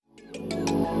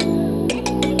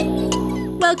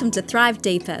Welcome to Thrive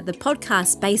Deeper, the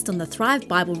podcast based on the Thrive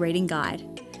Bible Reading Guide.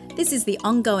 This is the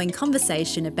ongoing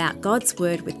conversation about God's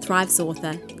Word with Thrive's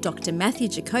author, Dr. Matthew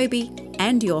Jacoby,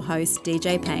 and your host,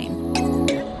 DJ Payne.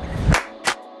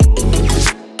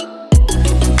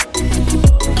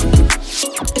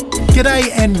 G'day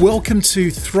and welcome to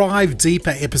Thrive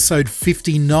Deeper, episode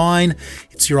 59.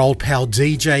 It's your old pal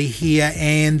DJ here,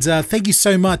 and thank you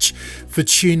so much for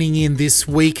tuning in this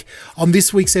week. On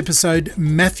this week's episode,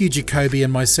 Matthew Jacoby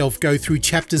and myself go through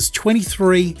chapters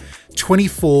 23,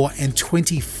 24, and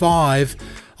 25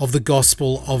 of the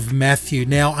Gospel of Matthew.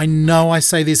 Now, I know I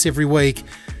say this every week.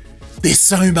 There's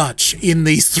so much in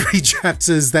these three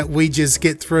chapters that we just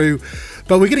get through.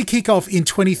 But we're going to kick off in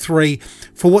 23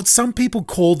 for what some people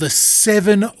call the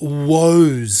 7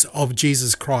 woes of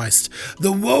Jesus Christ.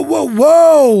 The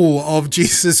whoa of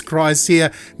Jesus Christ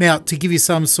here. Now, to give you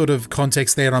some sort of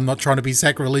context there, I'm not trying to be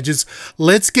sacrilegious.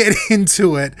 Let's get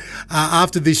into it.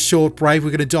 After this short break,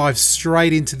 we're going to dive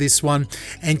straight into this one.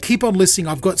 And keep on listening.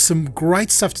 I've got some great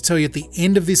stuff to tell you at the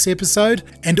end of this episode.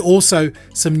 And also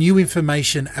some new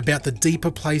information about the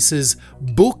Deeper Places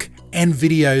book and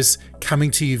videos coming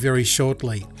to you very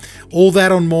shortly. All that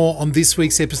and more on this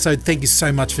week's episode. Thank you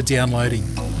so much for downloading.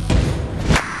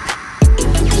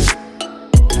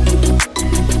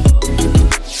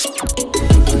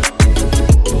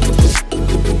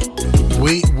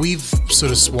 We've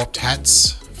sort of swapped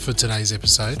hats for today's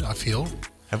episode, I feel.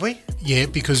 Have we? Yeah,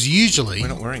 because usually... We're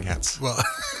not wearing hats. Well,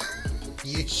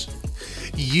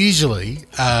 usually...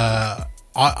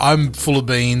 I'm full of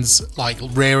beans, like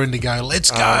raring to go. Let's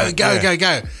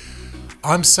go.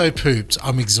 I'm so pooped.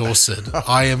 I'm exhausted.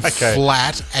 I am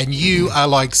flat, and you are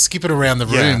like skipping around the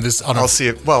room. I'll see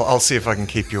if I can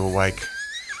keep you awake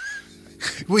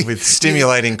with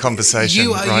stimulating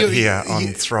conversation here on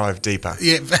Thrive Deeper.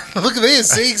 Yeah, look at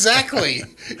this. See, exactly.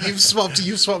 You've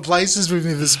swapped places with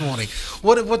me this morning.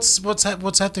 What's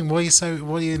happening? Why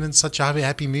are you in such a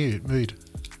happy mood?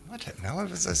 I don't know.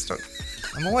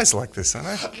 I'm always like this, aren't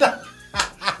I?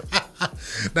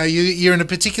 No, you're in a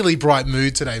particularly bright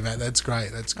mood today, Matt. That's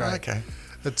great. Okay.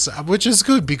 That's which is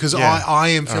good because I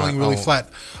am feeling really flat.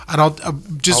 And I'll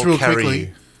real quickly.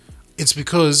 You. It's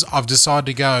because I've decided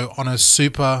to go on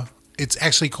it's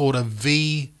actually called a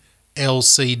VLCD,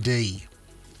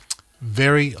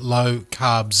 very low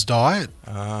carbs diet.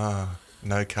 No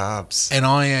carbs. And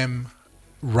I am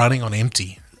running on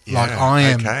empty.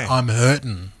 I'm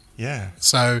hurting. Yeah.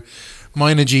 So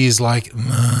my energy is like,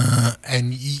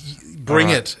 and bring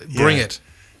it.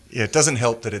 Yeah, it doesn't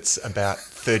help that it's about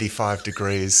 35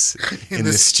 degrees in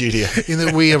the studio. In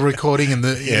that we are recording in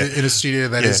a studio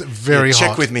that is very hot.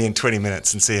 Check with me in 20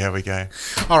 minutes and see how we go.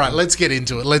 All right, let's get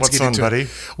into it. What's on, buddy?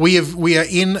 We are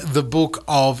in the book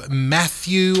of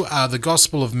Matthew, the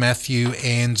Gospel of Matthew,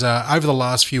 and over the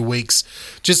last few weeks,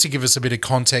 just to give us a bit of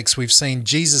context, we've seen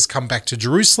Jesus come back to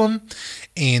Jerusalem.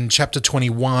 In chapter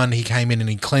 21, he came in and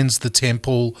he cleansed the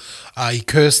temple. He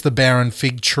cursed the barren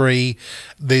fig tree.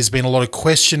 There's been a lot of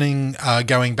questioning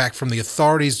going back from the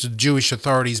authorities, the Jewish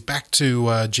authorities, back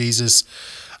to Jesus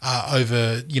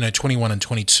over 21 and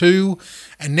 22.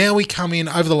 And now we come in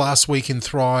over the last week in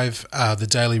Thrive, the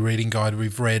daily reading guide.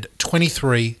 We've read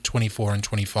 23, 24, and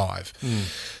 25.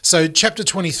 So chapter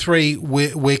 23,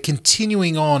 we're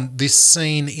continuing on this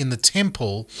scene in the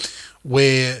temple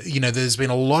where, there's been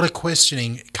a lot of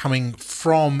questioning coming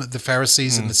from the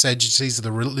Pharisees and the Sadducees,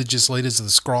 the religious leaders, the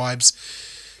scribes,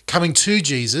 coming to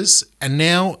Jesus. And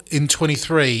now in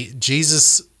 23,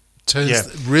 Jesus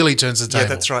really turns the table. Yeah,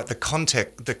 that's right. The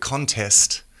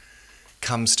contest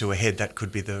comes to a head. That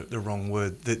could be the wrong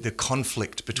word. The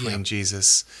conflict between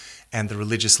Jesus and the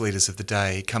religious leaders of the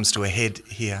day comes to a head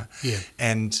here. Yeah.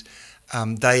 And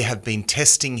they have been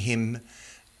testing him,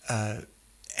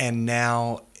 and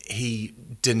now he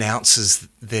denounces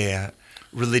their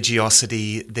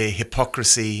religiosity, their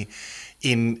hypocrisy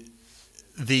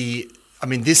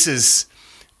this is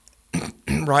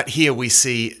right here we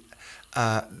see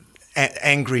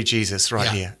angry Jesus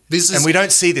here. And we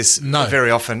don't see this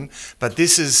very often, but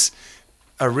this is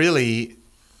a really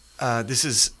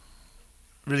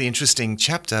interesting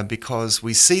chapter because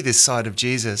we see this side of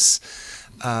Jesus.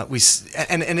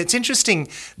 And it's interesting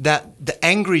that the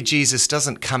angry Jesus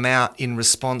doesn't come out in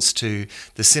response to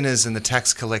the sinners and the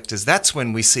tax collectors. That's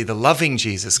when we see the loving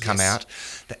Jesus come out.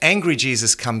 The angry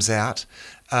Jesus comes out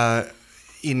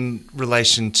in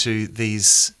relation to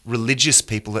these religious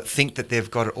people that think that they've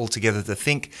got it all together, that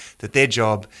think that their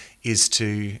job is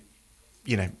to,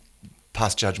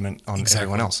 pass judgment on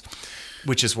everyone else,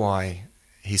 which is why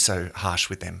he's so harsh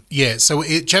with them. Yeah, so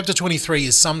chapter 23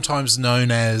 is sometimes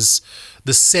known as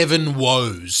the 7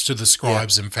 woes to the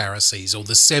scribes and Pharisees, or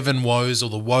the 7 woes, or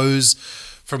the woes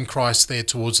from Christ there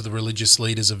towards the religious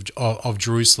leaders of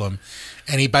Jerusalem.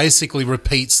 And he basically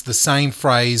repeats the same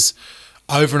phrase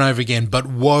over and over again, but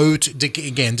woe to,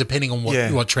 again, depending on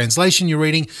what translation you're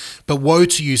reading, but woe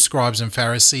to you, scribes and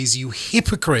Pharisees, you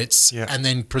hypocrites, and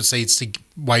then proceeds to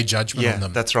weigh judgment on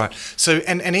them. That's right. So,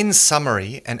 and in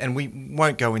summary, and we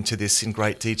won't go into this in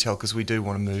great detail because we do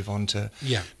want to move on to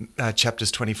chapters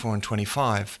 24 and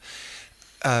 25,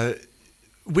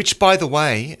 which, by the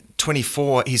way,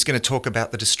 24, he's going to talk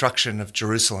about the destruction of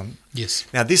Jerusalem. Yes.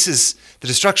 Now, the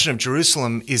destruction of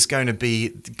Jerusalem is going to be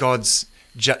God's.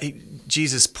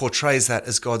 Jesus portrays that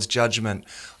as God's judgment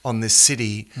on this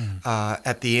city.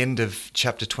 At the end of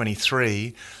chapter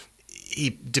 23,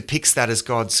 he depicts that as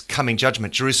God's coming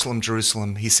judgment. Jerusalem,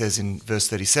 Jerusalem, he says in verse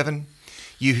 37,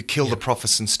 you who kill the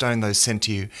prophets and stone those sent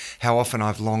to you, how often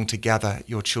I've longed to gather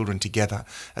your children together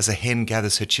as a hen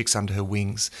gathers her chicks under her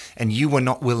wings, and you were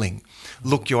not willing.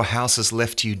 Look, your house has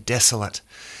left you desolate.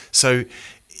 So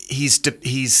he's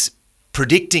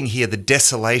predicting here the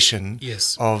desolation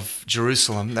of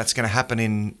Jerusalem. That's going to happen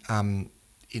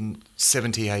in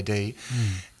 70 AD.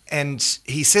 And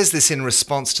he says this in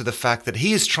response to the fact that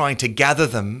he is trying to gather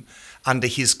them under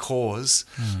his cause,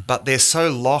 but they're so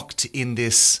locked in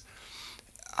this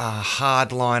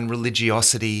hardline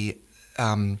religiosity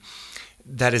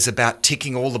that is about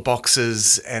ticking all the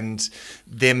boxes and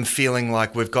them feeling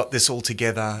like we've got this all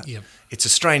together. It's a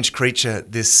strange creature,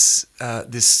 this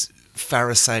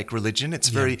Pharisaic religion. It's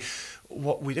very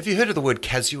have you heard of the word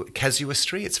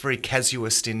casuistry? It's very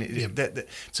casuist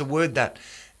it's a word that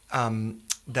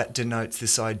that denotes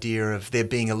this idea of there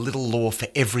being a little law for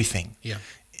everything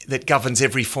that governs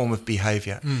every form of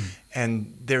behavior.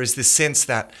 And there is this sense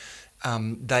that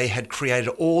they had created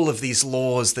all of these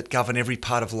laws that govern every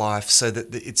part of life, so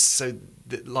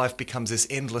that life becomes this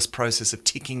endless process of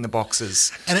ticking the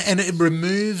boxes. And it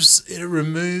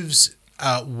removes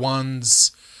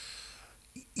one's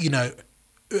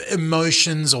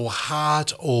emotions or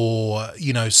heart or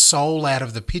soul out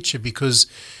of the picture, because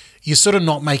you're sort of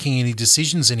not making any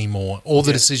decisions anymore. All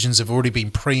the decisions have already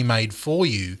been pre-made for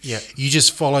you. You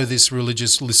just follow this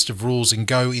religious list of rules and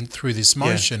go in through this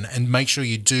motion and make sure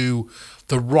you do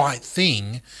the right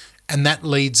thing. And that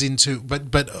leads into,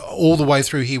 but all the way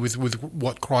through here with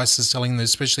what Christ is telling them,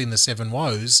 especially in the 7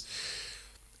 woes,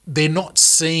 they're not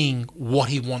seeing what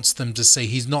he wants them to see.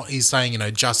 He's saying,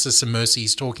 justice and mercy.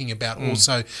 He's talking about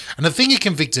also, and the thing that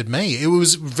convicted me, it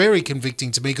was very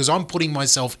convicting to me because I'm putting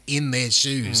myself in their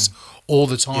shoes all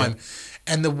the time.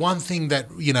 And the one thing that,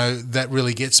 that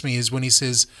really gets me is when he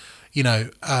says, you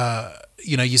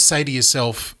say to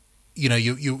yourself,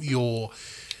 you're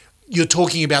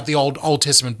talking about the Old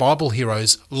Testament Bible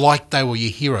heroes like they were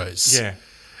your heroes.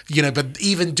 But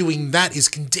even doing that is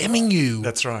condemning you.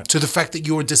 That's right. To the fact that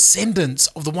you're descendants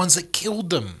of the ones that killed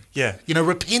them.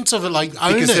 Repent of it, own it.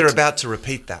 Because they're about to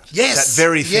repeat that. That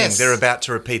very thing, they're about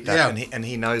to repeat that, and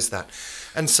he knows that.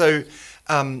 And so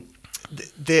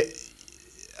it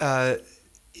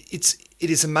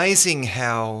is amazing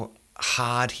how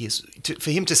hard he is,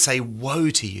 for him to say, woe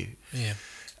to you.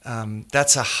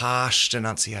 That's a harsh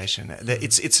denunciation.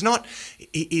 It's not,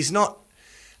 he's not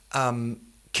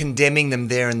condemning them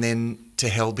there and then to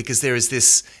hell, because there is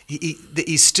this,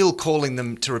 he's still calling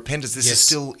them to repentance. This is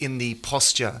still in the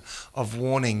posture of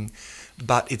warning,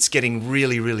 but it's getting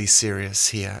really, really serious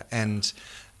here. And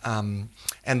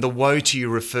the woe to you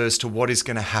refers to what is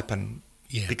going to happen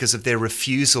because of their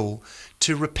refusal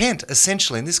to repent,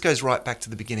 essentially. And this goes right back to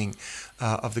the beginning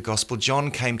of the gospel. John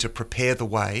came to prepare the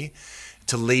way,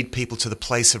 to lead people to the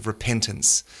place of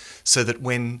repentance, so that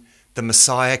when the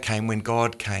Messiah came, when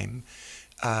God came,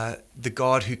 the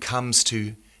God who comes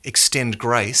to extend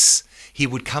grace, he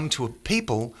would come to a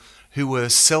people who were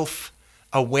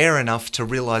self-aware enough to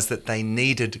realize that they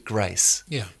needed grace,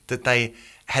 that they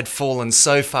had fallen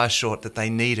so far short that they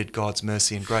needed God's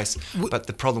mercy and grace. But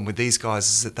the problem with these guys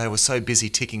is that they were so busy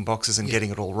ticking boxes and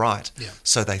getting it all right,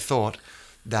 so they thought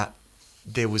that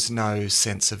there was no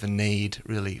sense of a need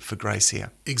really for grace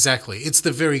here. Exactly. It's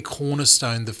the very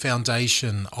cornerstone, the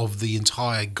foundation of the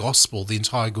entire gospel, the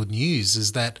entire good news,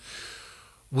 is that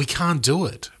we can't do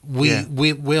it.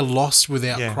 We're lost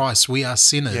without Christ. We are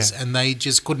sinners, and they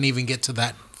just couldn't even get to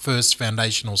that first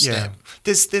foundational step.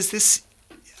 There's this,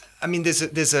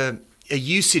 there's a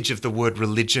usage of the word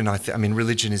religion.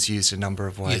 Religion is used a number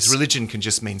of ways. Religion can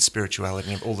just mean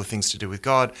spirituality and all the things to do with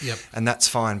God, and that's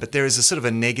fine. But there is a sort of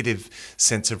a negative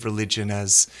sense of religion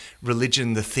as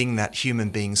religion, the thing that human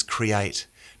beings create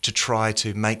to try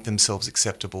to make themselves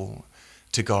acceptable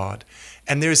to God.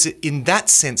 And in that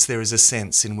sense, there is a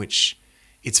sense in which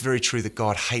it's very true that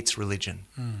God hates religion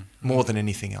more than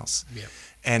anything else. Yeah.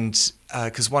 And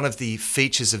because one of the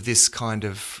features of this kind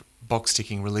of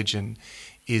box-ticking religion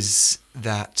is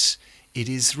that it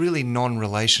is really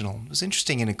non-relational. It was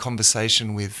interesting in a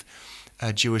conversation with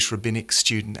a Jewish rabbinic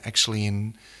student actually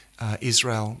in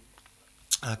Israel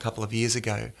a couple of years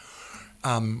ago.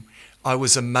 I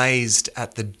was amazed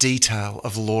at the detail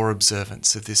of law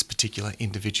observance of this particular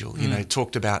individual. You know,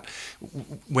 talked about,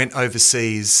 went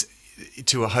overseas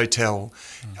to a hotel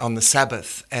on the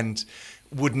Sabbath and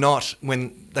would not,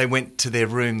 when they went to their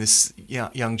room, this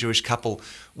young Jewish couple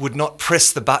would not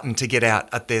press the button to get out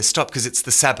at their stop because it's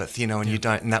the Sabbath, you know, and you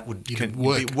don't, and that would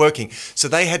be working. So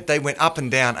they went up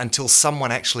and down until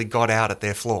someone actually got out at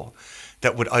their floor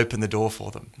that would open the door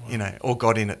for them, you know, or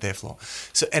got in at their floor.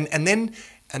 So and then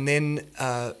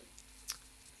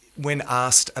when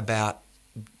asked about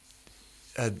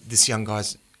this young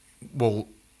guy's, well,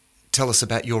 tell us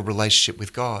about your relationship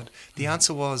with God, the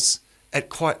answer was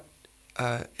quite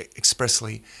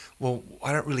expressly, well,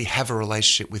 I don't really have a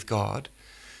relationship with God.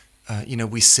 You know,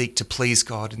 we seek to please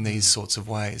God in these sorts of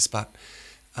ways, but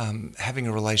having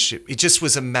a relationship, it just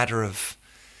was a matter of,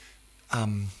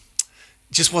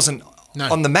 just wasn't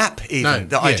on the map even,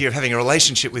 the idea of having a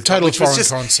relationship with God. Which foreign was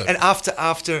just, concept. And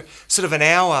after sort of an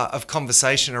hour of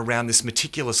conversation around this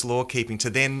meticulous law keeping, to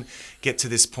then get to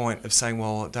this point of saying,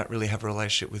 well, I don't really have a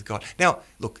relationship with God. Now,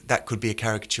 look, that could be a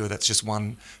caricature, that's just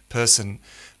one person,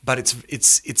 but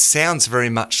it sounds very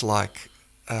much like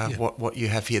what you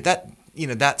have here. That, you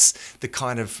know, that's the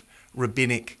kind of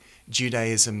rabbinic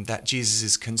Judaism that Jesus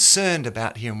is concerned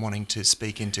about here and wanting to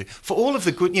speak into. For all of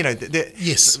the good, you know,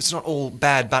 yes, it's not all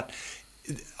bad, but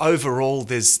overall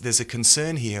there's a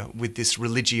concern here with this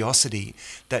religiosity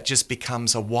that just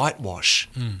becomes a whitewash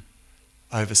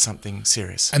over something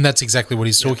serious. And that's exactly what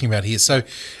he's talking about here. So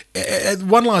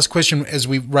one last question as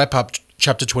we wrap up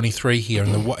chapter 23 here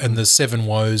and the seven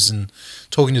woes and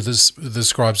talking to the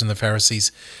scribes and the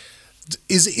Pharisees.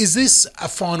 Is this a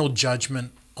final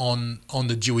judgment on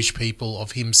the Jewish people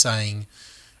of him saying,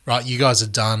 right, you guys are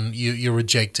done, you're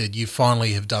rejected, you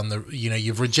finally have done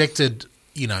you've rejected,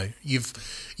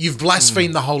 you've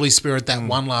blasphemed the Holy Spirit that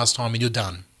one last time and you're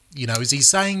done. You know, is he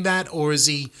saying that, or is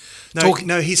he talking?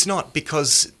 No, he's not,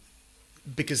 because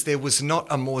there was not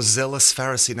a more zealous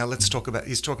Pharisee. Now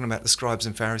he's talking about the scribes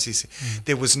and Pharisees.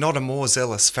 There was not a more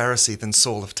zealous Pharisee than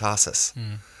Saul of Tarsus.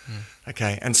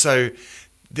 Okay, and so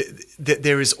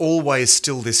there is always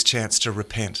still this chance to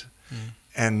repent.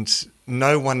 And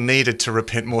no one needed to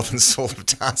repent more than Saul of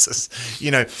Tarsus,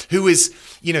 who is,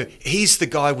 he's the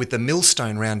guy with the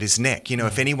millstone round his neck.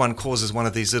 If anyone causes one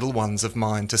of these little ones of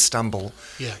mine to stumble,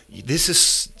 this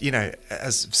is,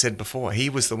 as I've said before, he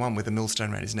was the one with the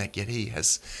millstone around his neck, yet he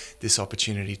has this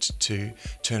opportunity to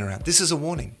turn around. This is a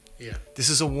warning. Yeah. This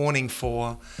is a warning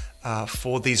for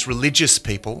these religious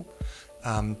people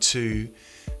to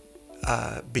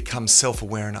become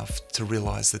self-aware enough to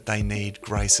realise that they need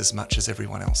grace as much as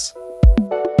everyone else.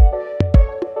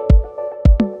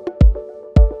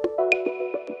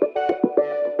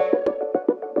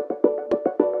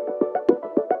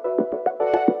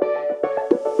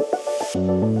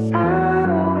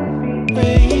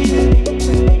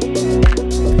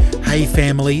 Hey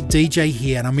family, DJ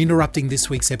here, and I'm interrupting this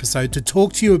week's episode to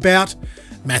talk to you about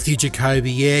Matthew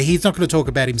Jacoby. Yeah, he's not going to talk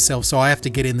about himself, so I have to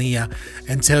get in there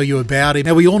and tell you about him.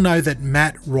 Now, we all know that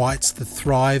Matt writes the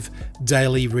Thrive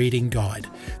Daily Reading Guide.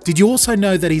 Did you also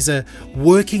know that he's a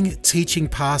working teaching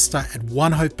pastor at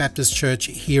One Hope Baptist Church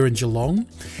here in Geelong?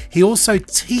 He also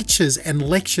teaches and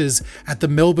lectures at the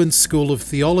Melbourne School of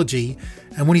Theology.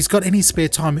 And when he's got any spare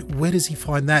time, where does he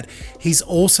find that? He's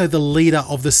also the leader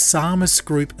of the psalmist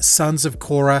group Sons of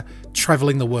Korah,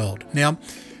 travelling the world. Now,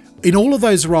 in all of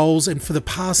those roles, and for the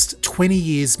past 20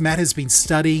 years, Matt has been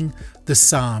studying the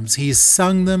Psalms. He has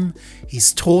sung them,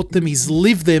 he's taught them, he's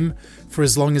lived them for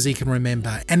as long as he can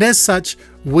remember. And as such,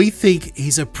 we think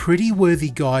he's a pretty worthy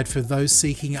guide for those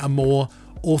seeking a more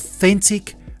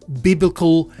authentic,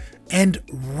 biblical, and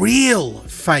real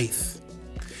faith.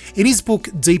 In his book,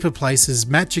 Deeper Places,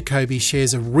 Matt Jacoby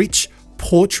shares a rich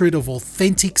portrait of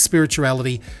authentic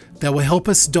spirituality that will help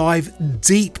us dive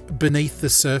deep beneath the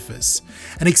surface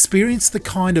and experience the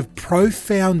kind of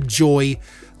profound joy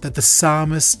that the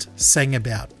psalmist sang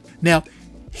about. Now,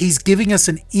 he's giving us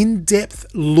an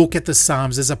in-depth look at the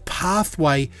Psalms as a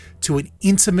pathway to an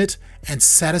intimate and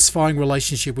satisfying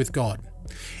relationship with God.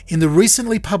 In the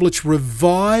recently published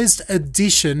revised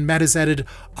edition, Matt has added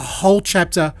a whole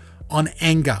chapter on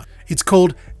anger. It's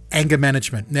called anger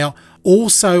management. Now,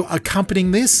 also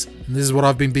accompanying this, and this is what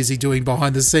I've been busy doing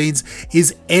behind the scenes,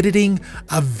 is editing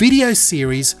a video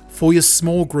series for your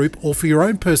small group or for your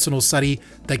own personal study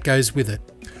that goes with it.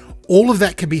 All of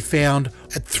that can be found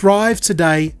at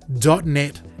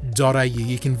thrivetoday.net.au.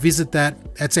 You can visit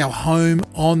that. That's our home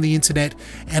on the internet,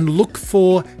 and look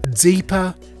for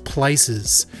Deeper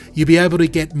Places. You'll be able to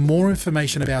get more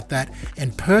information about that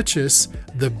and purchase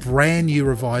the brand new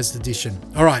revised edition.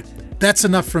 All right, that's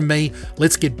enough from me.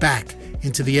 Let's get back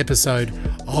into the episode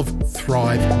of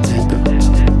Thrive Deeper.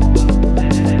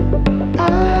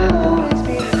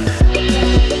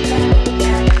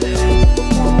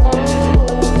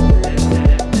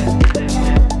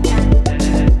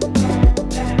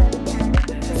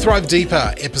 Thrive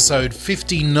Deeper, episode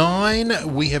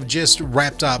 59. We have just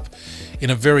wrapped up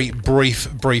in a very brief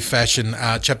fashion,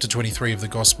 chapter 23 of the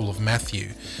Gospel of Matthew.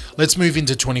 Let's move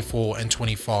into 24 and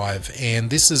 25, and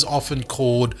this is often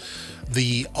called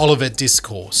the Olivet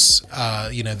Discourse.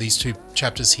 These two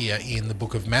chapters here in the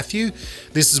book of Matthew.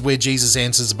 This is where Jesus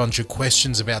answers a bunch of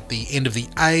questions about the end of the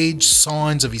age,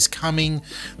 signs of his coming.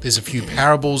 There's a few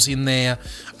parables in there,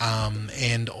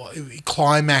 and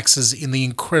climaxes in the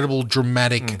incredible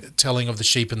dramatic telling of the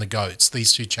sheep and the goats.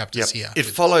 These two chapters here. It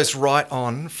follows right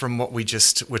on from what we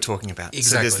just were talking about.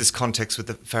 Exactly. So there's this context with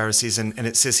the Pharisees, and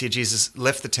it says here Jesus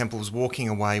left the temple, was walking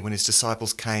away when his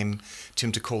disciples came to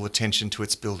him to call attention to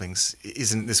its buildings.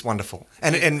 Isn't this wonderful?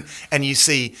 And you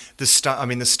see the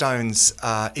stones,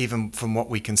 even from what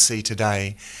we can see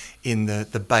today, in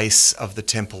the base of the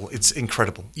temple. It's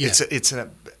incredible. Yeah. It's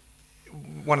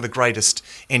one of the greatest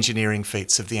engineering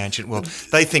feats of the ancient world.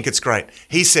 They think it's great.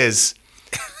 He says,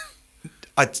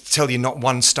 I tell you, not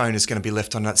one stone is going to be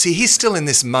left unturned. See, he's still in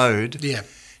this mode. Yeah.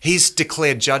 He's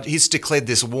declared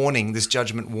this warning, this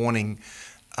judgment warning,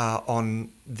 on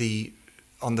the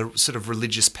sort of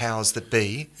religious powers that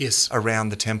be around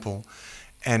the temple.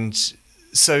 And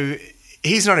so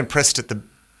he's not impressed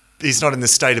he's not in the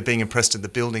state of being impressed at the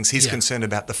buildings. He's concerned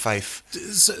about the faith.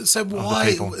 So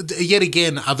why, yet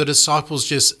again, are the disciples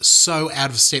just so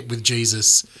out of step with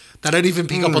Jesus? They don't even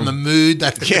pick up on the mood. They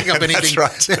don't pick up anything. That's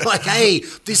right. They're like, hey,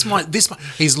 this might.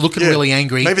 He's looking really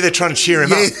angry. Maybe they're trying to cheer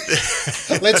him up.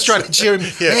 Let's try to cheer him.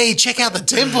 Yeah. Hey, check out the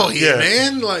temple here,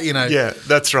 man. Yeah,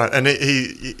 that's right. And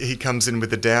he comes in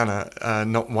with a downer.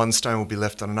 Not one stone will be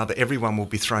left on another. Everyone will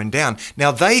be thrown down.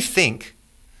 Now they think,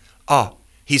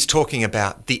 he's talking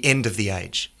about the end of the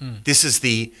age. That's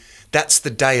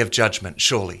the day of judgment,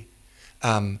 surely.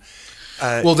 He've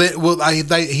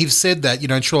said that,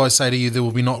 truly I say to you, there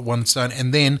will be not one stone.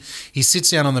 And then he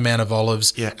sits down on the Mount of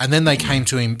Olives, and then they came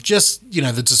to him,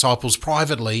 the disciples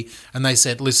privately, and they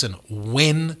said, listen,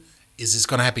 when is this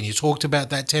going to happen? You talked about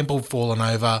that temple falling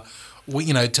over.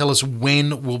 Tell us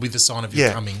when will be the sign of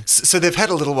your coming. So they've had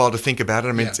a little while to think about it.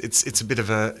 I mean, it's a bit of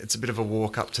a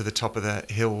walk up to the top of the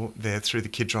hill there through the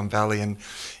Kidron Valley, and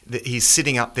he's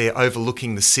sitting up there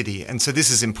overlooking the city. And so this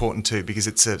is important too, because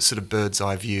it's a sort of bird's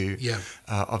eye view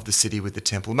of the city with the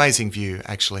temple. Amazing view,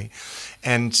 actually.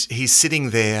 And he's sitting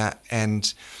there,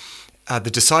 and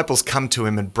the disciples come to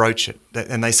him and broach it,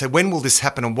 and they say, "When will this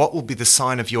happen, and what will be the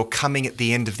sign of your coming at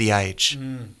the end of the age?"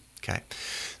 Okay,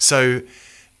 so.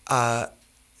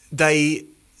 There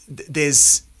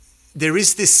is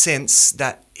this sense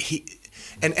that he,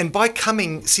 and by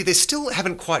coming, see, they still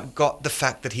haven't quite got the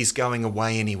fact that he's going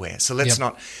away anywhere. So let's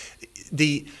not.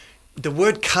 The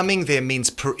word coming there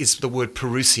is the word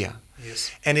parousia,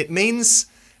 and it means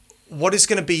what is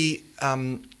going to be.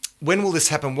 When will this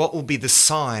happen? What will be the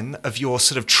sign of your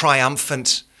sort of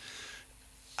triumphant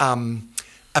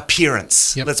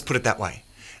appearance? Let's put it that way.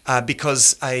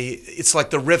 Because it's like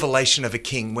the revelation of a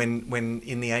king. When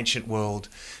in the ancient world,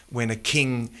 when a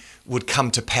king would come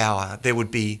to power, they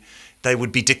would be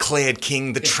declared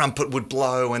king. The trumpet would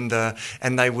blow, and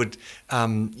they would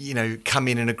come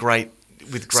in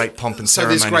with great pomp and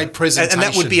ceremony. So this great presentation, and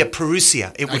that would be a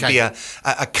parousia. It would be a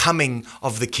coming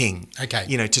of the king. Okay,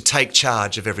 to take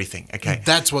charge of everything. Okay,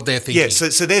 that's what they're thinking. Yeah,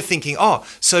 so they're thinking,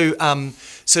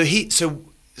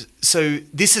 So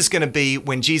this is going to be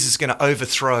when Jesus is going to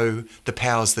overthrow the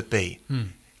powers that be.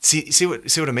 See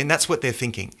what I mean? That's what they're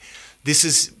thinking. This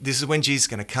is when Jesus is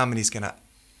going to come, and he's going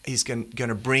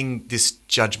to bring this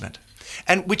judgment,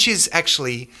 and which is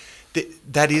actually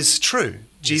that is true.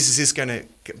 Jesus is going to.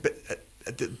 But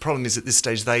the problem is at this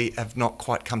stage they have not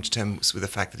quite come to terms with the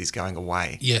fact that he's going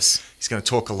away. Yes, he's going to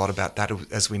talk a lot about that,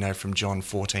 as we know from John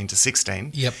 14 to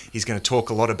 16. Yep, he's going to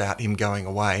talk a lot about him going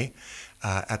away.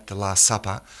 At the Last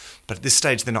Supper, but at this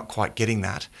stage they're not quite getting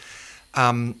that,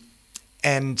 but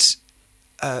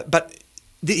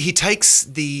he takes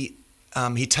the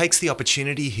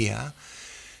opportunity here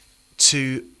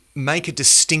to make a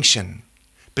distinction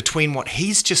between what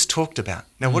he's just talked about.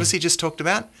 Now, what has he just talked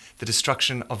about? The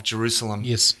destruction of Jerusalem,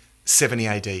 Yes. 70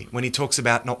 AD. When he talks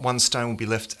about not one stone will be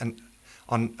left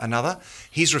on another,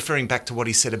 he's referring back to what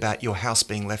he said about your house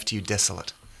being left to you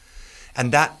desolate.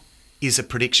 And that is a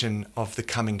prediction of the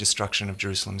coming destruction of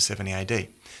Jerusalem, 70 AD.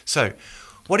 So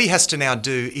what he has to now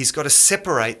do, he's got to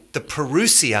separate the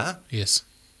parousia Yes.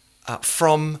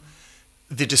 from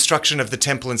the destruction of the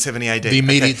temple in 70 AD. The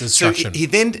immediate destruction. So he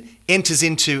then enters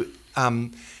into,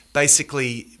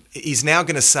 basically, he's now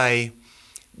going to say,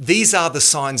 these are the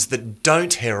signs that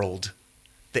don't herald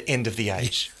the end of the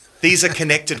age. These are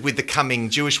connected with the coming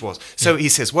Jewish wars. So he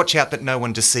says, watch out that no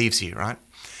one deceives you, right?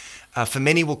 For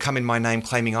many will come in my name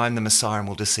claiming I am the Messiah and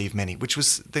will deceive many, which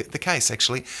was the case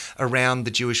actually around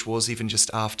the Jewish wars, even just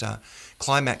after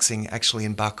climaxing actually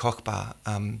in Bar Kokhba,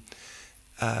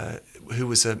 who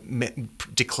was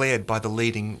declared by the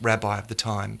leading rabbi of the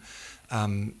time.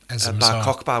 As the Bar Messiah.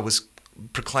 Kokhba was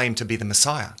proclaimed to be the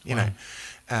Messiah, you know.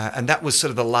 And that was sort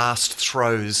of the last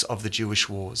throes of the Jewish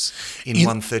wars in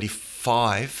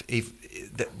 135.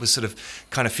 That was sort of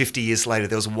kind of 50 years later.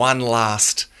 There was one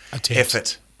last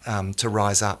effort to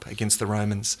rise up against the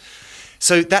Romans.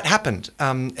 So that happened.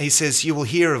 He says, you will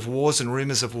hear of wars and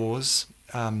rumours of wars,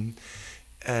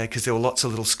 because there were lots of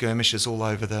little skirmishes all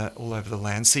over the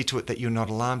land. See to it that you're not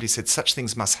alarmed. He said, such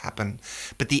things must happen.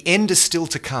 But the end is still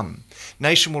to come.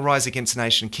 Nation will rise against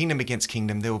nation, kingdom against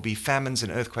kingdom. There will be famines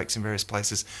and earthquakes in various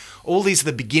places. All these are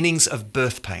the beginnings of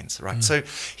birth pains, right? So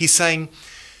he's saying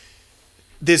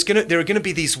there are going to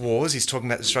be these wars. He's talking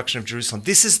about the destruction of Jerusalem.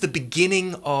 This is the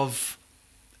beginning of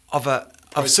a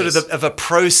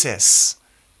process.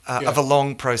 Of a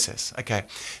long process. Okay.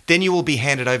 Then you will be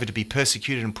handed over to be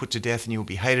persecuted and put to death, and you will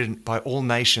be hated by all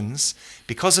nations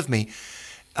because of me.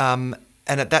 And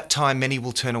at that time, many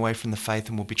will turn away from the faith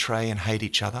and will betray and hate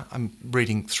each other. I'm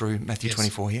reading through Matthew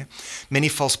 24 here. Many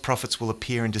false prophets will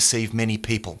appear and deceive many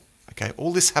people. Okay.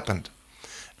 All this happened.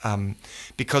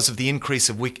 Because of the increase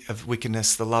of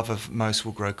wickedness, the love of most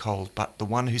will grow cold, but the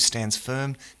one who stands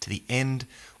firm to the end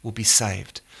will be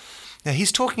saved. Now,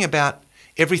 he's talking about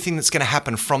everything that's going to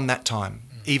happen from that time,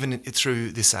 even through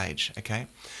this age, okay?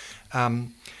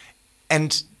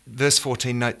 And verse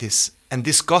 14, note this, and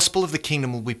this gospel of the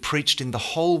kingdom will be preached in the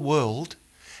whole world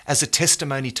as a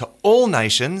testimony to all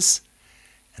nations,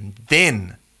 and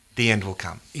then the end will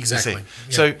come. Exactly.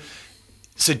 Yeah.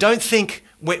 So don't think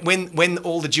when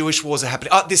all the Jewish wars are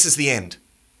happening, this is the end.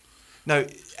 No,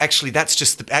 actually, that's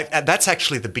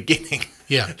actually the beginning.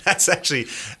 Yeah. that's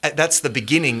the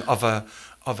beginning of a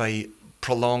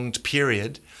prolonged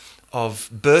period of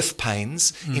birth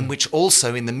pains in which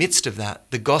also in the midst of that,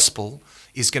 the gospel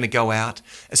is going to go out.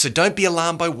 And so don't be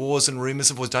alarmed by wars and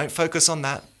rumours of wars. Don't focus on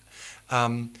that.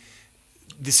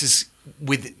 This is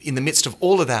in the midst of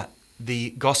all of that,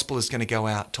 the gospel is going to go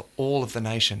out to all of the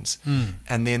nations,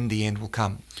 and then the end will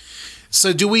come.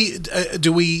 So do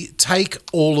we take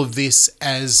all of this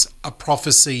as a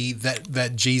prophecy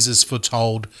that Jesus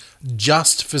foretold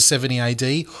just for 70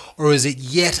 AD, or is it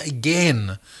yet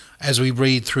again, as we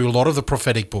read through a lot of the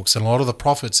prophetic books and a lot of the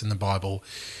prophets in the Bible,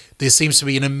 there seems to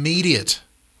be an immediate,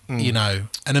 an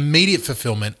immediate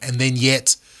fulfillment, and then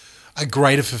yet a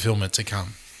greater fulfillment to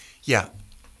come? Yeah,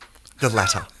 the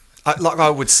latter. I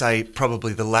would say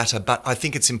probably the latter, but I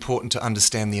think it's important to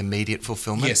understand the immediate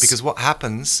fulfillment, because what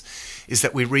happens is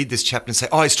that we read this chapter and say,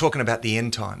 he's talking about the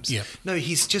end times. Yeah. No,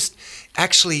 he's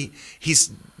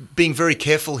being very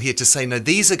careful here to say, no,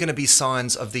 these are going to be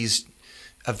signs of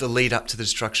the lead up to the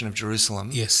destruction of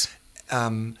Jerusalem. Yes.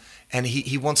 And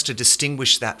he wants to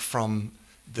distinguish that from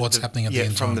what's happening at the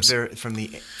end times. From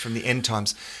the end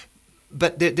times.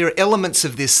 But there are elements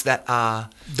of this that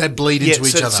bleed into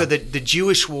each other. So the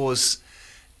Jewish wars,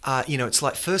 it's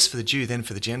like first for the Jew, then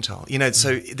for the Gentile.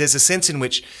 So there's a sense in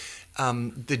which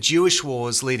the Jewish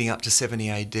wars leading up to 70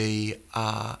 AD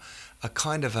are a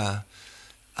kind of a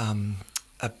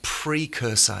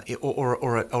precursor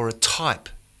or a type,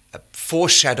 a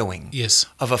foreshadowing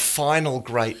of a final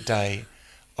great day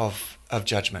of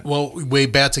judgment. Well, we're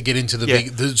about to get into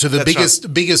the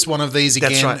biggest one of these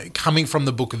again, coming from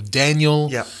the book of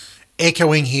Daniel,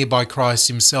 echoing here by Christ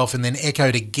himself, and then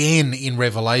echoed again in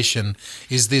Revelation,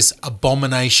 is this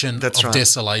abomination of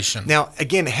desolation. Now,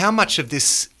 again, how much of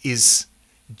this is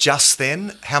just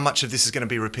then? How much of this is going to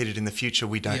be repeated in the future?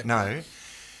 We don't know.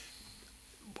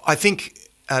 I think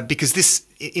because this,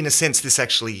 in a sense,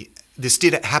 this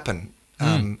did happen.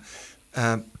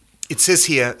 it says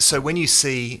here, so when you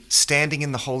see standing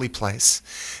in the holy place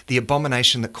the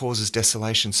abomination that causes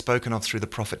desolation spoken of through the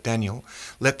prophet Daniel,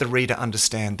 let the reader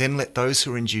understand. Then let those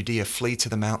who are in Judea flee to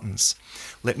the mountains.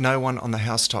 Let no one on the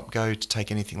housetop go to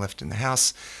take anything left in the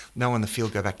house. No one in the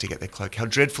field go back to get their cloak. How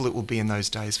dreadful it will be in those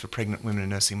days for pregnant women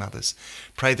and nursing mothers.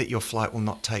 Pray that your flight will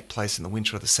not take place in the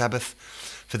winter or the Sabbath,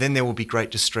 for then there will be great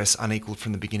distress unequaled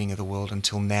from the beginning of the world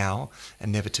until now,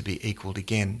 and never to be equaled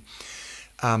again.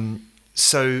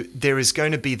 So there is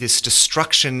going to be this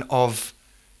destruction of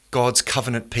God's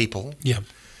covenant people. Yeah.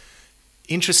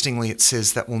 Interestingly, it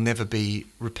says that will never be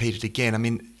repeated again. I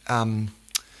mean,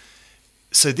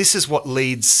 so this is what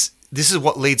leads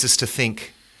us to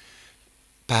think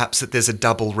perhaps that there's a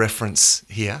double reference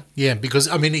here. Yeah, because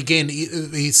I mean, again,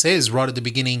 he says right at the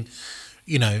beginning,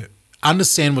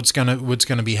 understand what's going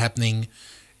to be happening,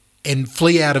 and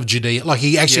flee out of Judea. Like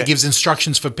he actually gives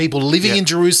instructions for people living in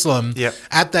Jerusalem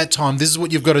at that time. This is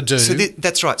what you've got to do. So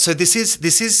that's right. So this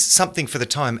is something for the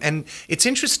time, and it's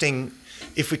interesting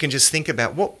if we can just think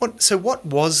about what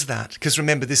was that? Because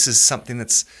remember, this is something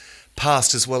that's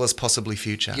past as well as possibly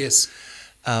future. Yes.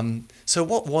 So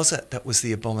what was it that was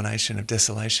the abomination of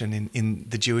desolation in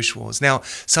the Jewish wars? Now,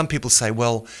 some people say,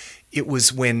 well, it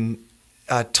was when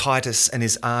Titus and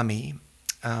his army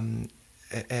and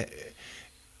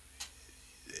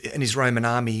his Roman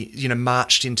army,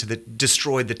 marched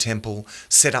destroyed the temple,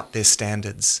 set up their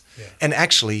standards, and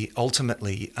actually,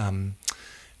 ultimately,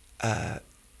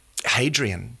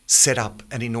 Hadrian set up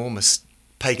an enormous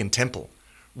pagan temple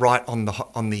right on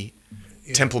the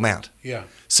Temple Mount. Yeah.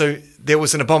 So there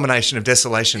was an abomination of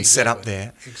desolation set up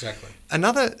there. Exactly.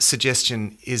 Another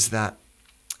suggestion is that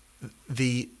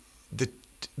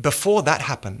before that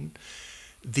happened,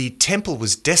 the temple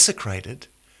was desecrated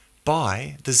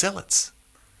by the Zealots.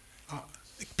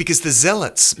 Because the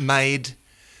Zealots made,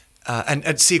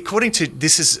 and see, according to,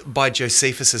 this is by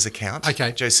Josephus's account.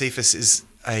 Okay. Josephus is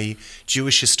a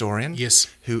Jewish historian. Yes.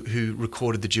 Who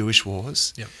recorded the Jewish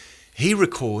wars. Yep. He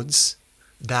records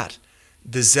that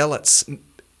the Zealots,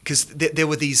 because there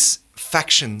were these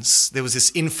factions, there was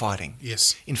this infighting.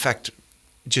 Yes. In fact,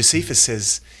 Josephus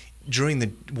says during the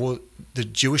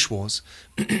Jewish wars,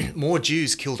 more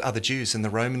Jews killed other Jews than the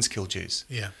Romans killed Jews.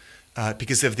 Yeah.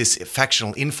 Because of this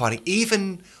factional infighting.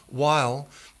 Even while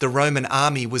the Roman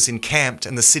army was encamped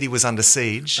and the city was under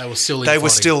siege, they were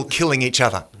still killing each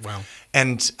other. Wow.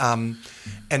 And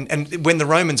when the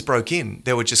Romans broke in,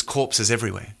 there were just corpses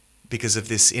everywhere because of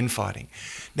this infighting.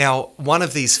 Now, one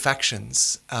of these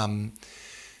factions,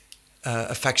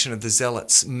 a faction of the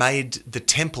Zealots, made the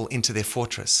temple into their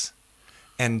fortress.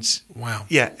 And wow.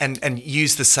 Yeah, and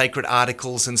used the sacred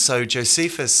articles. And so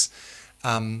Josephus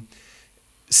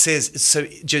says, so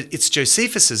it's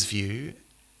Josephus's view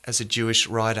as a Jewish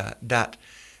writer that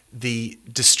the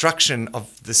destruction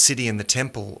of the city and the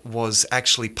temple was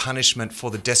actually punishment for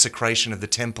the desecration of the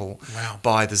temple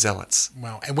by the Zealots.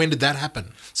 Wow. And when did that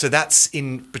happen? So that's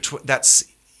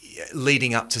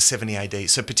leading up to 70 AD,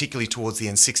 so particularly towards the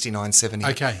end, 69, 70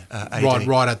 AD.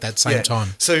 Right at that same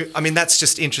time. So, I mean, that's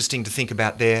just interesting to think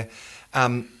about there.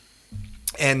 And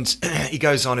he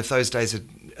goes on, if those days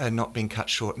had not been cut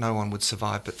short, no one would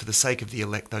survive, but for the sake of the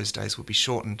elect, those days will be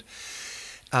shortened.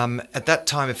 At that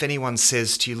time, if anyone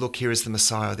says to you, look, here is the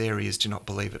Messiah, there he is, do not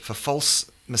believe it. For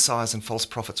false messiahs and false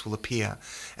prophets will appear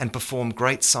and perform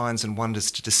great signs and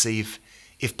wonders to deceive,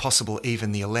 if possible,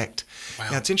 even the elect.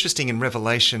 Wow. Now, it's interesting in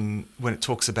Revelation when it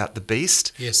talks about the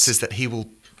beast, it says that he will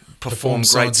perform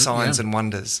great signs and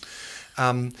wonders.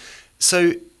 And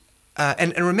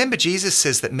remember, Jesus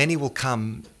says that many will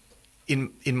come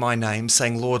in my name,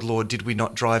 saying, Lord, Lord, did we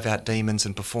not drive out demons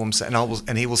and perform so?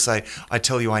 And he will say, I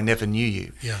tell you, I never knew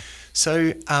you. Yeah.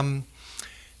 So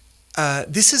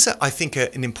this is, I think,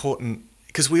 an important,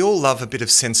 because we all love a bit of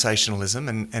sensationalism,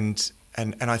 and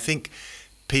I think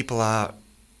people are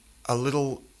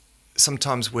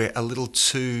sometimes we're a little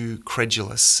too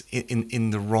credulous in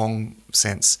the wrong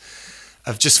sense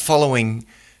of just following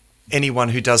anyone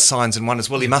who does signs and wonders.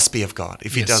 Well, he must be of God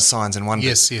if he does signs and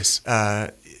wonders. Yes.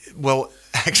 Well,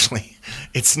 actually,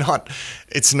 it's not.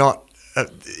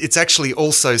 It's actually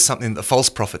also something that false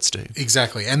prophets do.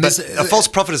 Exactly. And but a false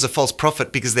prophet is a false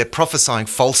prophet because they're prophesying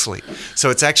falsely. So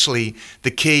it's actually,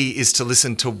 the key is to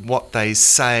listen to what they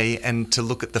say and to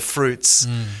look at the fruits.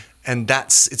 And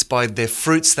it's by their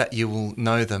fruits that you will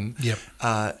know them. Yep.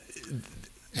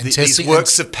 These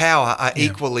works of power are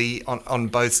equally on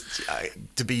both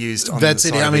to be used on the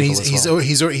side of evil as well.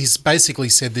 He's basically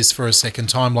said this for a second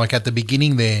time. Like at the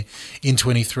beginning there in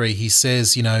 23, he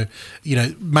says,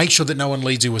 make sure that no one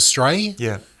leads you astray.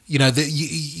 Yeah.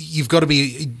 you've got to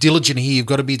be diligent here. You've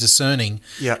got to be discerning.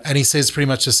 Yeah. And he says pretty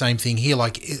much the same thing here.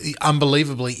 Like,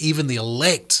 unbelievably, even the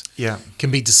elect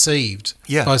can be deceived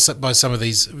by some of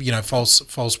these,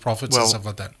 false prophets and stuff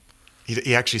like that.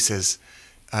 He actually says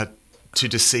to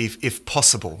deceive if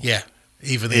possible. Yeah.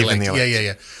 Even the elect. elect.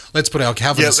 Yeah. Let's put our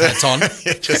Calvinist hats on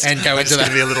and go into that.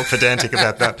 Just be a little pedantic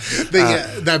about that.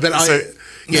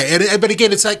 But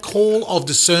again, it's that call of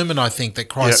discernment, I think, that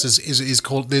Christ is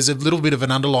called. There's a little bit of an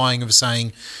underlying of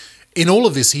saying, in all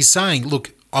of this, he's saying,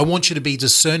 look, I want you to be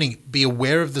discerning, be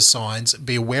aware of the signs,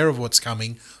 be aware of what's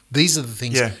coming. These are the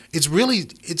things. Yeah. It's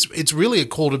really a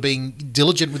call to being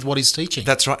diligent with what he's teaching.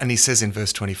 That's right. And he says in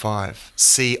verse 25,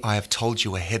 see, I have told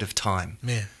you ahead of time.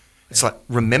 Yeah. It's like,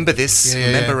 remember this,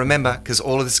 remember, because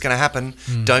all of this is going to happen.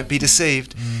 Don't be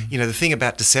deceived. The thing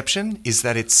about deception is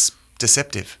that it's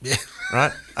deceptive,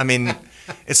 right? I mean,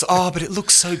 it's, but it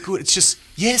looks so good. It's just,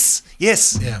 yes,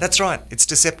 that's right. It's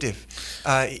deceptive.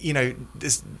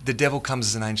 The devil comes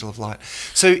as an angel of light.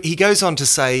 So he goes on to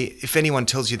say, if anyone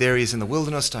tells you there he is in the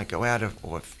wilderness, don't go out,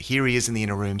 or if here he is in the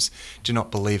inner rooms, do not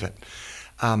believe it.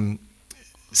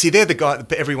 See, they're the guy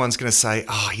that everyone's going to say,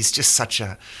 he's just such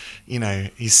a,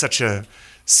 he's such a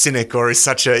cynic, or he's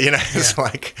such a, it's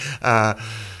like,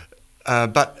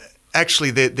 but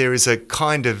actually there is a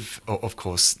kind of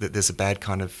course, there's a bad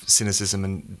kind of cynicism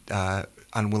and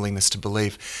unwillingness to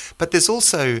believe, but there's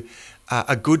also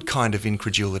a good kind of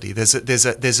incredulity. There's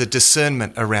a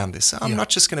discernment around this. I'm not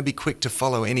just going to be quick to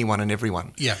follow anyone and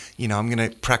everyone. Yeah. I'm going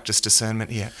to practice discernment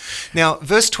here. Now,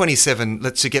 verse 27,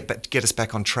 let's get us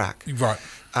back on track. Right.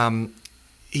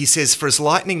 He says, for as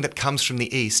lightning that comes from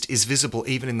the east is visible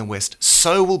even in the west,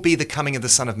 so will be the coming of the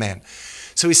Son of Man.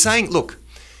 So he's saying, look,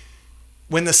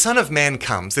 when the Son of Man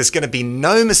comes, there's going to be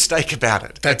no mistake about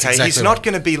it. That's exactly He's not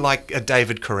going to be like a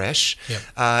David Koresh.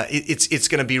 Yeah. It's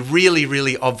going to be really,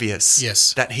 really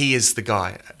obvious that he is the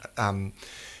guy.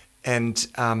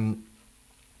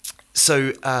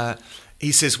 So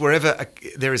he says, wherever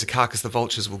there is a carcass, the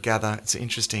vultures will gather. It's an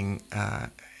interesting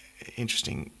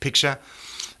picture.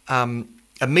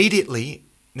 Immediately,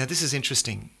 now this is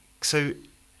interesting. So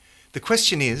the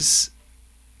question is,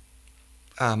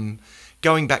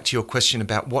 going back to your question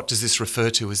about what does this refer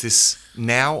to? Is this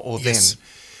now or then?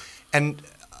 And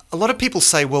a lot of people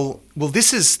say, well,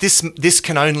 this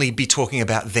can only be talking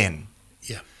about then.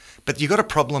 Yeah. But you've got a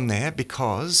problem there,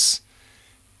 because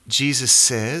Jesus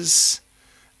says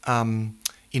in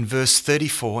verse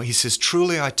 34, he says,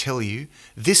 truly I tell you,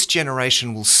 this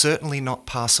generation will certainly not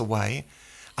pass away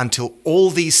until all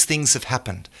these things have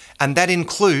happened. And that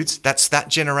includes, that's that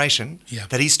generation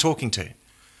that he's talking to.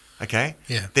 Okay?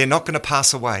 Yeah. They're not going to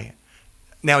pass away.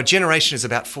 Now, a generation is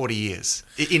about 40 years.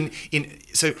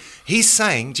 So he's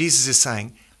saying, Jesus is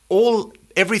saying,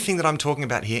 everything that I'm talking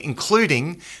about here,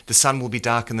 including the sun will be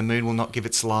dark and the moon will not give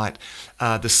its light,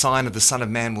 the sign of the Son of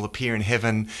Man will appear in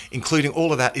heaven, including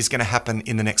all of that is going to happen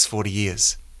in the next 40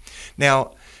 years.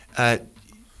 Now,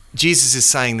 Jesus is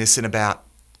saying this in about,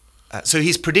 so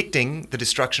he's predicting the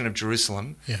destruction of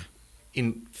Jerusalem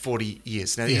in 40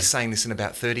 years. Now, he's saying this in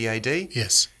about 30 AD.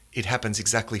 Yes. It happens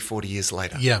exactly 40 years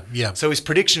later. Yeah. So his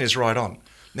prediction is right on.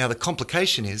 Now, the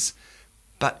complication is,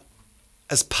 but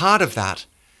as part of that,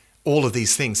 all of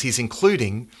these things, he's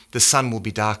including the sun will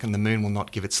be dark and the moon will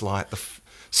not give its light. The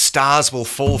stars will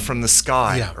fall from the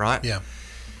sky, right? Yeah.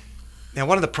 Now,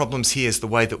 one of the problems here is the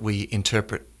way that we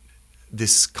interpret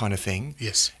this kind of thing.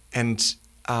 Yes. And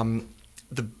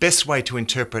the best way to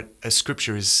interpret a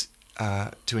scripture is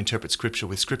to interpret Scripture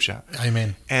with Scripture.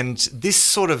 Amen. And this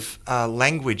sort of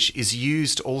language is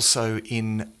used also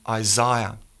in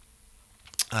Isaiah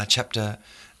chapter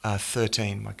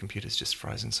 13. My computer's just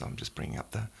frozen, so I'm just bringing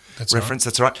up the reference. Right.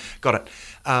 That's right. Got it.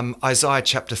 Isaiah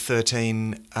chapter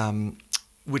 13,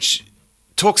 which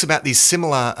talks about these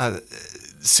similar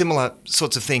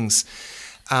sorts of things,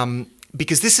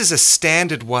 because this is a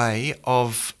standard way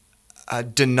of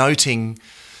denoting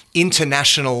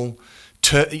international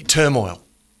turmoil.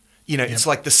 It's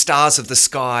like the stars of the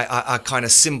sky are kind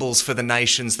of symbols for the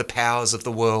nations, the powers of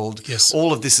the world. Yes.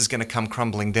 All of this is going to come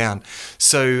crumbling down.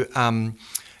 So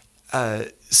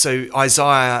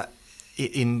Isaiah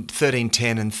in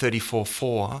 13:10 and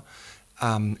 34:4,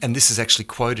 and this is actually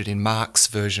quoted in Mark's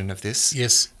version of this.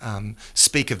 Yes.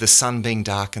 Speak of the sun being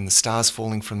dark and the stars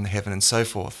falling from the heaven and so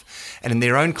forth. And in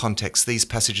their own context, these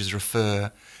passages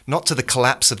refer not to the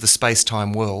collapse of the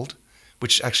space-time world,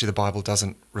 which actually the Bible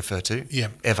doesn't refer to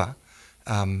ever.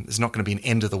 There's not going to be an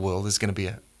end of the world. There's going to be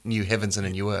a new heavens and a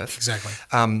new earth. Exactly.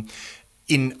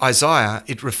 In Isaiah,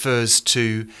 it refers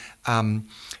to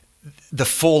the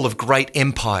fall of great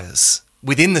empires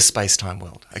within the space-time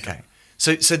world. Okay.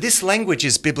 So this language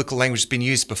is biblical language, it's been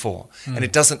used before, and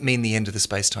it doesn't mean the end of the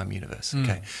space-time universe.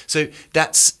 Okay, so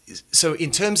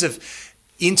in terms of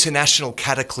international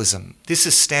cataclysm, this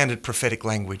is standard prophetic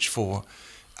language for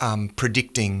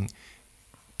predicting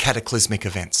cataclysmic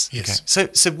events. Yes.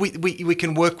 Okay? So we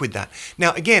can work with that.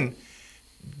 Now again,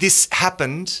 this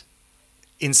happened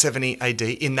in 70 AD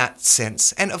in that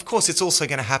sense, and of course it's also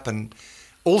going to happen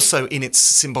also in its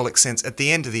symbolic sense at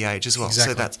the end of the age as well.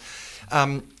 Exactly. So that's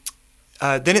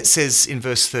then it says in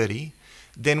verse 30,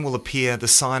 then will appear the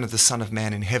sign of the Son of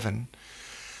Man in heaven.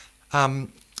 Now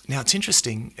it's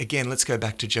interesting, again, let's go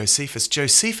back to Josephus.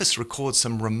 Josephus records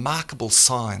some remarkable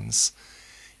signs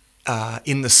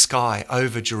in the sky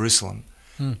over Jerusalem.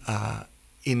 The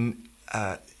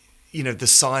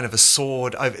sign of a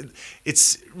sword.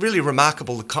 It's really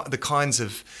remarkable the kind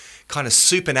of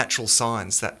supernatural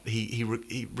signs that he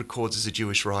records as a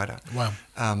Jewish writer. Wow.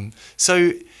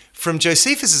 So from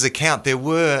Josephus's account, there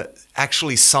were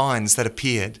actually signs that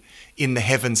appeared in the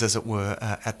heavens, as it were,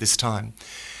 at this time.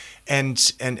 And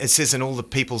it says, in all the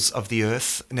peoples of the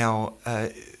earth, now, or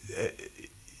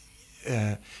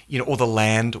the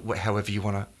land, however you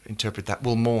want to interpret that,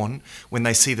 will mourn when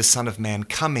they see the Son of Man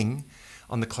coming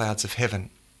on the clouds of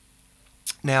heaven.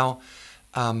 Now,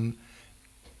 and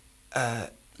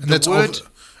that's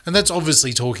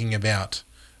obviously talking about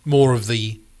more of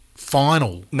the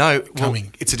final coming. Well,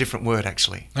 it's a different word,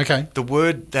 actually. Okay. The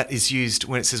word that is used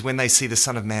when it says, when they see the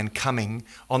Son of Man coming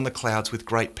on the clouds with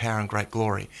great power and great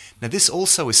glory. Now, this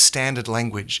also is standard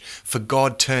language for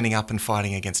God turning up and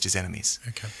fighting against his enemies.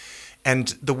 Okay.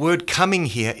 And the word coming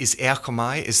here is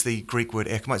erchomai, is the Greek word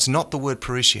erchomai. It's not the word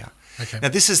parousia. Okay. Now,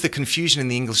 this is the confusion in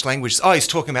the English language. Oh, he's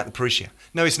talking about the parousia.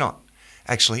 No, he's not,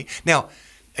 actually. Now,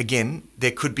 again,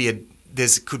 there could be a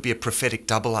prophetic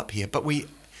double up here, but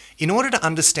in order to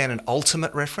understand an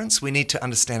ultimate reference, we need to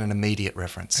understand an immediate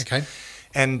reference. Okay.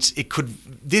 And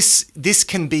this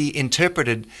can be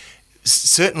interpreted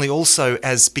certainly also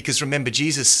as, because remember,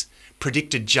 Jesus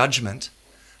predicted judgment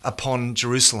upon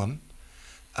Jerusalem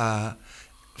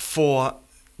for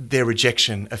their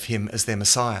rejection of him as their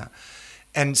Messiah.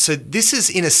 And so this is,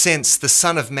 in a sense, the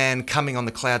Son of Man coming on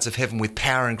the clouds of heaven with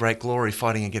power and great glory,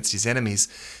 fighting against his enemies.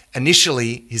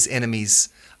 Initially, his enemies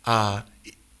are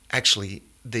actually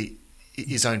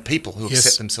his own people who have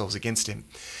set themselves against him.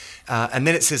 And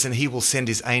then it says, and he will send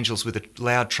his angels with a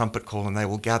loud trumpet call, and they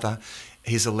will gather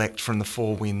his elect from the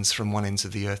four winds, from one end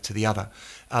of the earth to the other.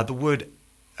 The word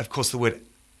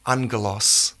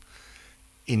angelos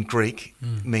in Greek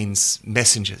means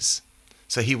messengers.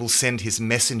 So he will send his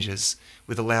messengers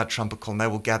with a loud trumpet call, and they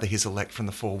will gather his elect from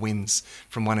the four winds,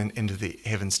 from one end of the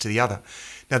heavens to the other.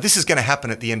 Now, this is going to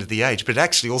happen at the end of the age, but it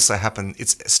actually also happened,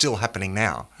 it's still happening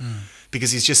now,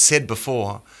 because he's just said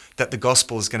before that the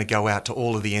gospel is going to go out to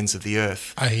all of the ends of the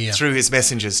earth through his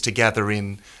messengers to gather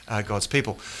in God's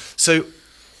people. So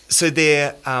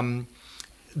there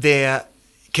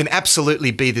can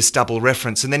absolutely be this double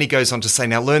reference. And then he goes on to say,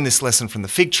 now learn this lesson from the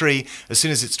fig tree. As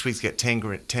soon as its twigs get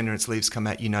tender, its leaves come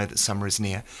out, you know that summer is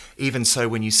near. Even so,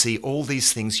 when you see all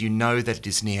these things, you know that it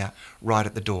is near, right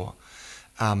at the door.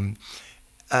 Now,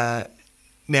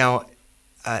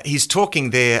 he's talking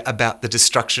there about the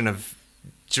destruction of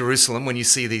Jerusalem when you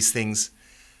see these things.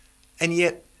 And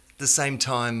yet, at the same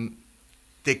time,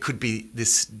 there could be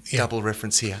this double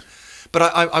reference here. But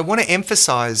I want to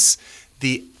emphasize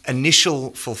the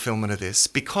initial fulfillment of this,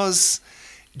 because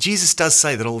Jesus does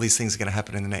say that all these things are going to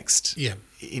happen in the next,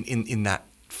 in that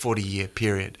 40-year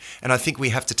period. And I think we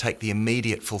have to take the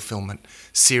immediate fulfillment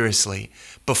seriously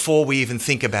before we even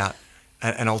think about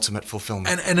an ultimate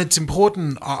fulfillment. And it's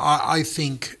important, I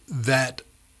think, that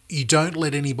you don't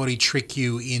let anybody trick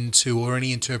you into, or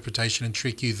any interpretation and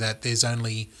trick you that there's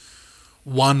only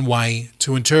one way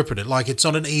to interpret it. Like, it's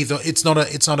not an either. It's not a.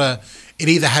 It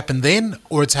either happened then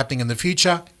or it's happening in the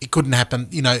future. It couldn't happen.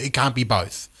 It can't be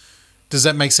both. Does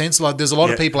that make sense? Like, there's a lot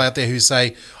of people out there who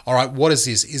say, "All right, what is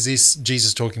this? Is this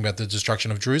Jesus talking about the destruction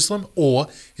of Jerusalem, or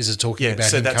is it talking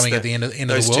about him coming at the end of the world?"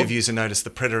 Those two views are noticed: the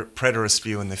preterist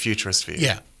view and the futurist view.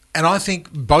 Yeah, and I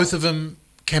think both of them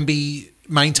can be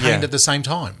maintained at the same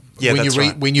time. Yeah,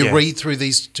 when you read through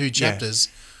these two chapters.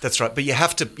 That's right. But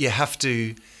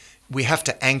we have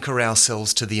to anchor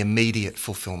ourselves to the immediate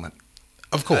fulfillment.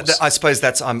 Of course. I suppose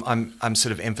I'm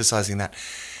sort of emphasizing that.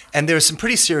 And there are some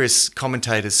pretty serious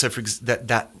commentators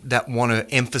that want to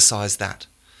emphasize that.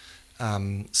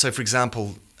 So, for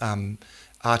example,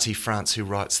 R.T. France, who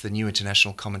writes the New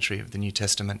International Commentary of the New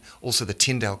Testament, also the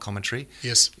Tyndale Commentary.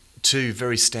 Yes. Two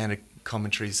very standard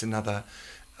commentaries. Another,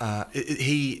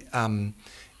 he wants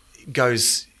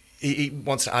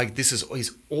to argue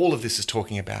all of this is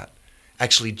talking about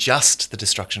actually just the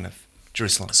destruction of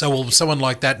Jerusalem. So will someone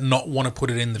like that not want to put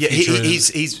it in the Yeah, future?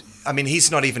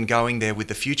 he's not even going there with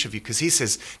the future view, because he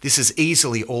says this is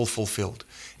easily all fulfilled.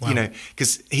 Wow.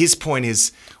 Because his point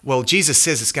is, well, Jesus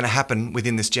says it's going to happen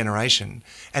within this generation,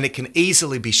 and it can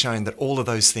easily be shown that all of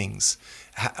those things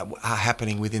are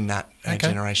happening within that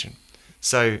generation.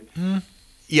 So,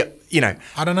 yeah,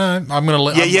 I don't know. I'm going to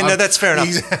let. No, that's fair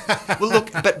enough. Well,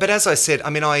 look, but as I said, I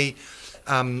mean,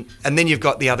 and then you've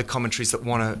got the other commentaries that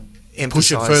want to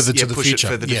emphasize, push it further to the push future. it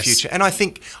further to the future, and I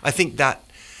think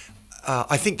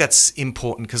that's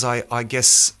important, because I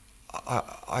guess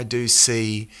I do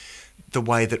see the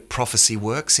way that prophecy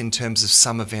works in terms of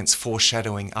some events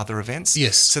foreshadowing other events.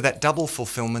 Yes. So that double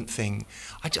fulfillment thing,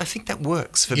 I think that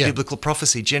works for biblical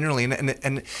prophecy generally,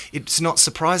 and it's not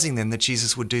surprising then that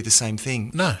Jesus would do the same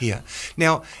thing here.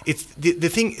 Now, it's the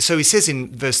thing. So he says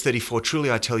in verse 34, "Truly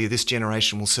I tell you, this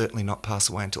generation will certainly not pass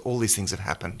away until all these things have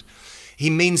happened." He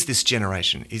means this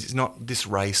generation. It's not this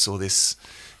race or this.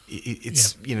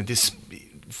 It's this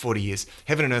 40 years.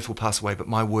 Heaven and earth will pass away, but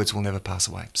my words will never pass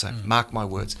away. So mark my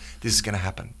words. This is going to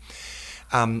happen.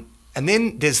 And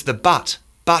then there's the but.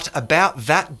 But about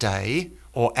that day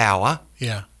or hour,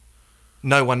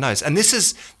 no one knows. And this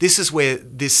is where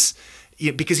this,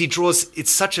 because he draws,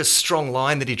 it's such a strong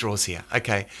line that he draws here.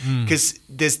 Okay, because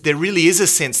there really is a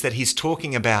sense that he's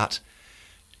talking about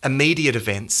immediate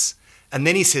events. And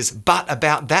then he says, but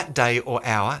about that day or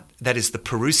hour, that is the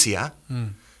parousia,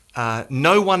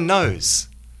 no one knows.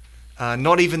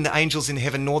 Not even the angels in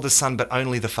heaven, nor the Son, but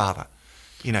only the Father.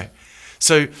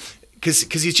 So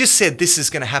because he's just said this is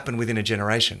going to happen within a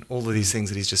generation, all of these things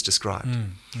that he's just described.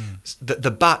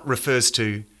 The but refers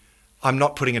to, I'm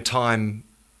not putting a time,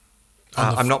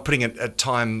 I'm not putting a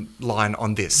timeline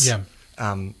on this.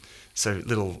 So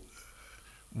little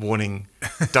warning,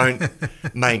 don't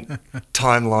make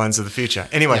timelines of the future.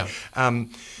 Anyway,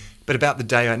 but about the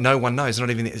day, no one knows,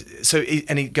 not even. So,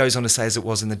 and he goes on to say, as it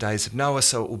was in the days of Noah,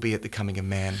 so it will be at the coming of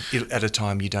man, at a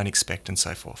time you don't expect, and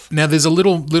so forth. Now, there's a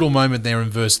little moment there in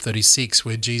verse 36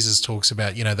 where Jesus talks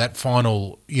about, that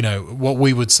final, what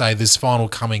we would say, this final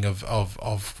coming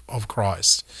of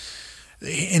Christ,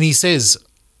 and he says,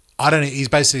 he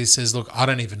basically says, look, I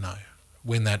don't even know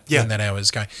when that hour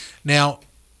is going. Now,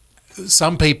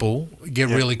 some people get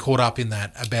really caught up in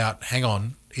that about, hang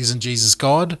on, isn't Jesus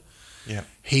God? Yeah.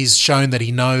 He's shown that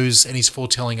he knows, and he's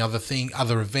foretelling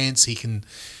other events. He can,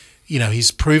 he's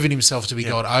proven himself to be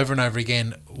God over and over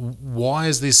again. Why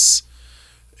is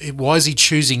he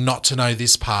choosing not to know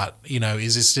this part?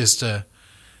 Is this just a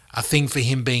thing for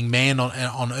him being man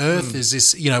on earth? Is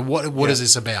this, what is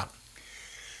this about?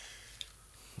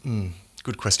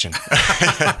 Good question.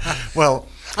 Well,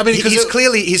 I mean, he's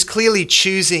clearly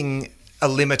choosing a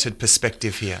limited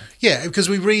perspective here. Yeah, because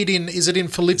we read is it in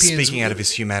Philippians? Speaking out of his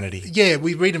humanity. Yeah,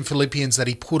 we read in Philippians that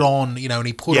he put on, and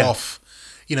he put off,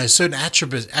 certain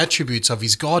attributes of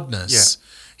his godness. Yeah.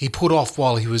 He put off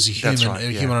while he was a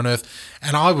human on earth.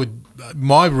 And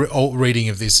my reading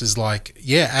of this is like,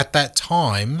 at that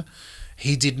time,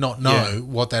 he did not know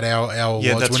what that hour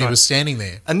was when he was standing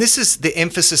there. And this is the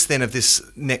emphasis then of this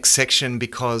next section,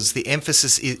 because the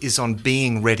emphasis is on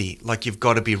being ready. Like, you've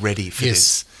got to be ready for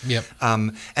this. Yep.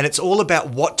 And it's all about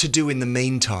what to do in the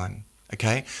meantime.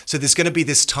 Okay, so there's going to be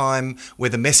this time where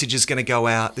the message is going to go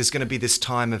out. There's going to be this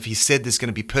time of, he said, there's going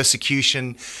to be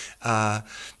persecution.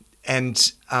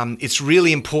 And it's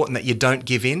really important that you don't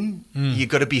give in. You've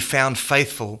got to be found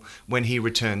faithful when he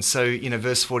returns. So,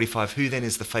 verse 45, who then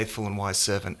is the faithful and wise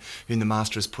servant whom the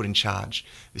master has put in charge,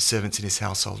 his servants in his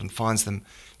household, and finds them,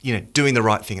 doing the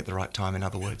right thing at the right time, in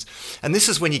other words. And this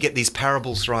is when you get these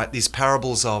parables, right? These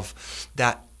parables of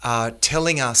that are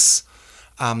telling us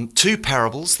two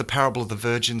parables, the parable of the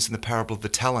virgins and the parable of the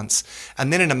talents,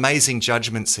 and then an amazing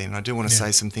judgment scene. And I do want to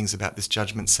say some things about this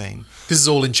judgment scene. This is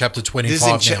all in chapter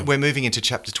 25 now. We're moving into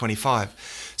chapter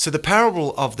 25. So the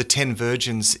parable of the 10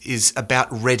 virgins is about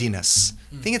readiness.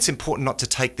 I think it's important not to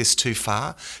take this too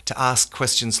far, to ask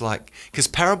questions like, because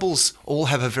parables all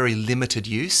have a very limited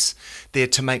use. They're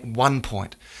to make one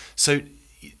point. So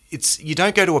you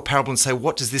don't go to a parable and say,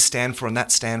 what does this stand for and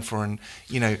that stand for? And,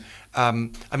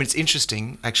 it's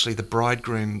interesting, actually, the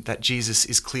bridegroom, that Jesus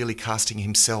is clearly casting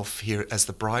himself here as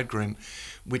the bridegroom,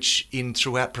 which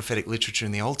throughout prophetic literature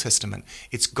in the Old Testament,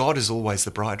 it's God is always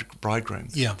the bridegroom.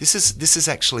 Yeah. This is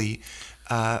actually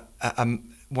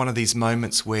one of these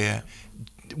moments where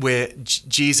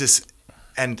Jesus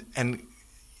and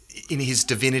in his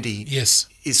divinity is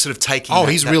sort of taking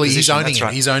he's owning it.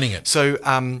 Right. He's owning it. So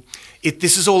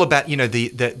this is all about,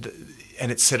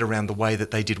 and it's said around the way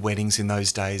that they did weddings in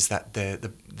those days, that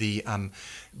the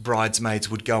bridesmaids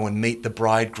would go and meet the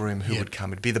bridegroom who would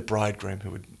come. It'd be the bridegroom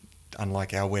who would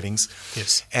unlike our weddings.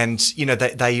 Yes. And,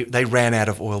 they ran out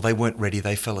of oil. They weren't ready.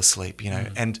 They fell asleep,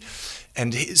 And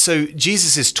so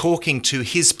Jesus is talking to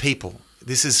his people.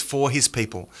 This is for his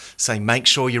people, saying, make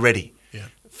sure you're ready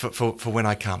for when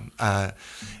I come.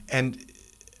 And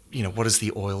what does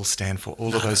the oil stand for?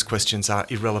 All of those questions are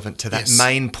irrelevant to that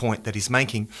main point that he's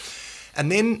making.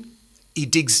 And then he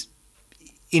digs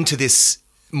into this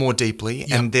more deeply,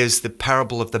 and there's the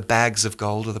parable of the bags of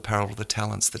gold, or the parable of the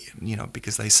talents, that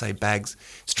because they say bags,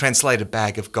 it's translated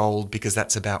bag of gold because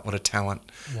that's about what a talent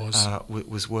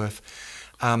was worth.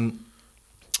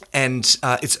 And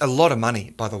it's a lot of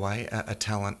money, by the way. A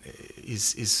talent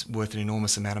is worth an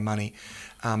enormous amount of money.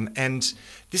 And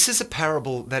this is a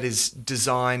parable that is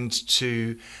designed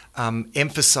to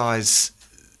emphasize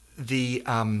this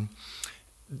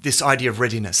idea of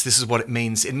readiness. This is what it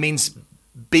means. It means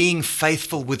being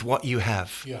faithful with what you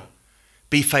have. Yeah.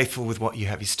 Be faithful with what you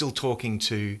have. He's still talking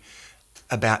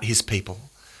about his people.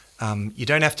 You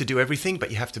don't have to do everything, but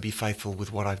you have to be faithful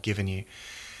with what I've given you.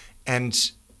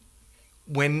 And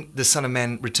when the Son of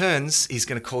Man returns, he's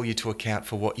going to call you to account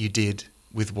for what you did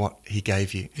with what he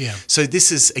gave you. Yeah. So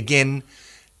this is, again,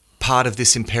 part of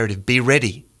this imperative. Be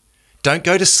ready. Don't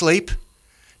go to sleep.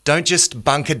 Don't just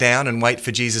bunker down and wait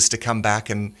for Jesus to come back.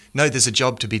 And no, there's a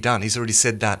job to be done. He's already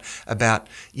said that about,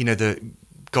 the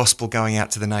gospel going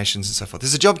out to the nations and so forth.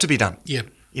 There's a job to be done. Yeah.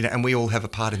 And we all have a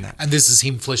part in that. And this is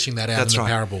him fleshing that out That's in the right.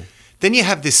 parable. Then you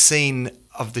have this scene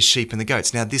of the sheep and the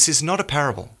goats. Now, this is not a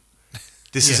parable.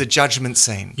 This is a judgment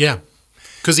scene. Yeah.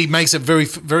 Because he makes it very,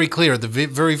 very clear. The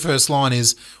very first line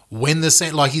is when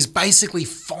he's basically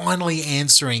finally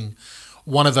answering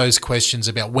one of those questions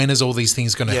about when is all these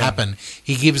things going to happen.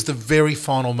 He gives the very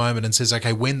final moment and says,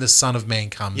 okay, when the Son of Man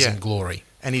comes in glory.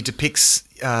 And he depicts,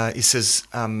 he says,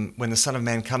 when the Son of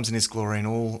Man comes in his glory and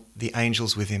all the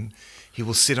angels with him, he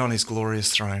will sit on his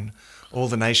glorious throne. All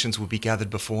the nations will be gathered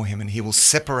before him, and he will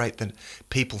separate the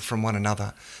people from one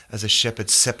another as a shepherd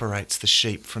separates the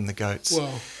sheep from the goats.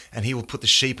 Wow. And he will put the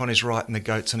sheep on his right and the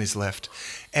goats on his left.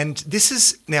 And this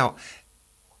is, now,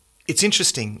 it's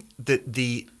interesting that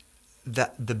the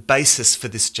basis for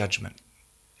this judgment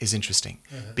is interesting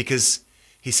because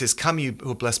he says, come you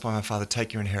who are blessed by my Father,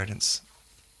 take your inheritance,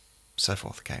 so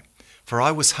forth, okay? For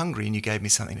I was hungry and you gave me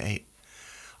something to eat.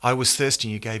 I was thirsty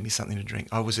and you gave me something to drink.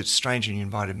 I was a stranger and you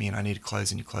invited me, and I needed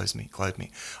clothes and you clothed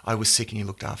me. I was sick and you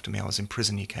looked after me. I was in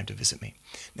prison and you came to visit me.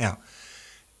 Now,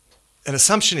 an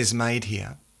assumption is made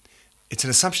here. It's an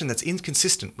assumption that's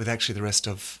inconsistent with actually the rest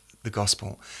of the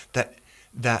gospel,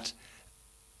 that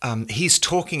he's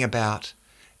talking about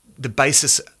the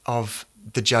basis of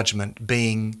the judgment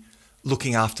being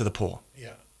looking after the poor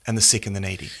and the sick and the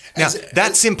needy. Now,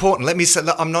 that's important. Let me say,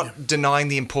 I'm not denying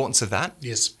the importance of that.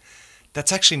 Yes.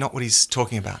 That's actually not what he's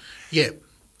talking about. Yeah.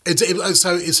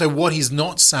 So what he's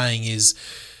not saying is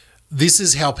this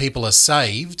is how people are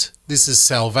saved. This is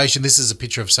salvation. This is a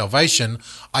picture of salvation.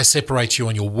 I separate you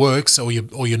on your works, or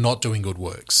you're not doing good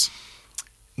works.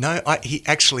 No, he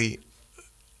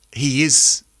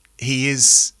is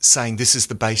saying this is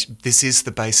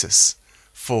the basis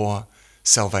for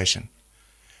salvation.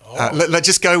 Let's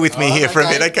just go with me here for a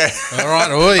minute, okay? All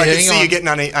right. I can see you getting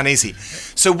uneasy.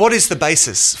 So what is the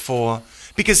basis for,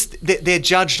 because they're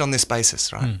judged on this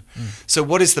basis, right? So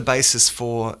what is the basis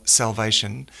for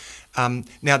salvation?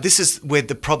 Now, this is where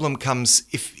the problem comes.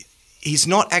 If he's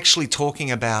not actually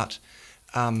talking about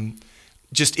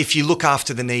just if you look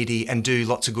after the needy and do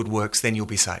lots of good works, then you'll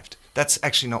be saved. That's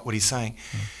actually not what he's saying.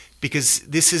 Because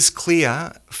this is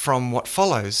clear from what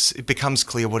follows. It becomes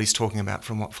clear what he's talking about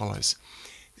from what follows.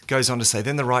 Goes on to say,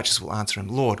 then the righteous will answer him,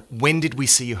 Lord, when did we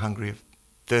see you hungry or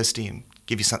thirsty and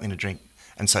give you something to drink,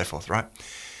 and so forth, right?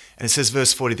 And it says,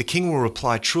 verse 40, the king will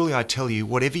reply, truly I tell you,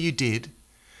 whatever you did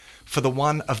for the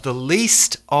one of the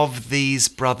least of these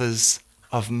brothers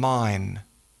of mine,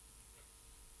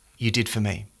 you did for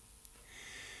me.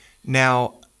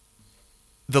 Now,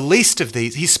 the least of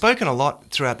these, he's spoken a lot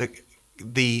throughout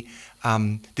this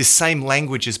same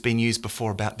language has been used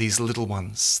before about these little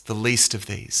ones, the least of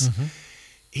these.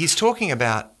 He's talking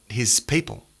about his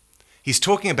people. He's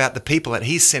talking about the people that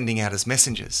he's sending out as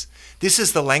messengers. This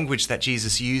is the language that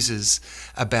Jesus uses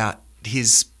about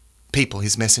his people,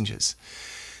 his messengers.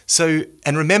 So,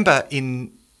 and remember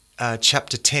in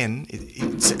chapter 10,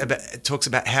 it talks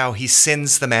about how he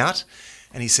sends them out,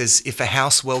 and he says, if a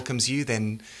house welcomes you,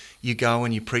 then you go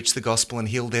and you preach the gospel and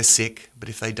heal their sick, but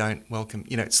if they don't welcome,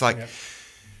 it's like,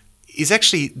 is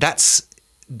actually, that's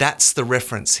the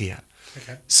reference here.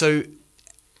 Okay. So,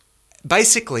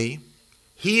 basically,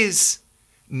 he is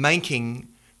making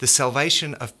the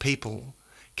salvation of people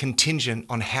contingent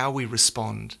on how we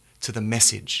respond to the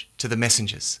message, to the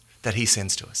messengers that he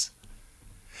sends to us.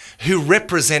 who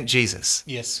represent Jesus.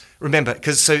 Yes. Remember,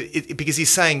 because he's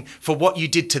saying, for what you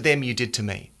did to them, you did to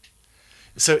me.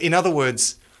 So in other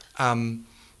words,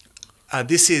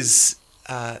 this is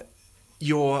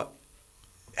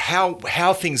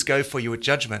how things go for you at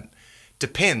judgment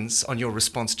depends on your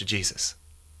response to Jesus,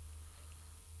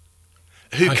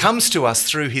 who comes to us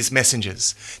through his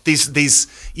messengers. These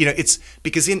it's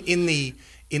because in the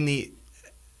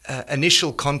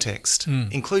initial context,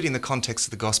 including the context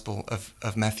of the Gospel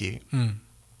of Matthew,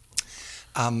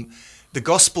 the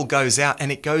gospel goes out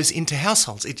and it goes into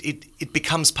households. It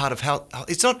becomes part of how.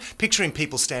 It's not picturing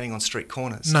people standing on street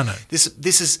corners. No.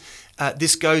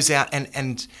 This goes out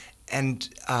and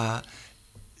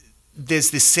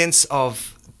there's this sense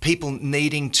of people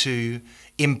needing to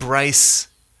embrace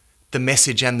the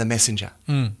message and the messenger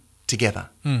together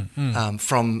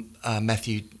from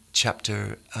Matthew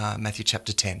chapter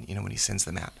 10. When he sends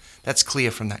them out, that's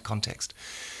clear from that context.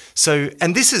 So,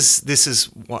 and this is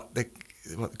what the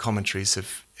commentaries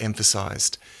have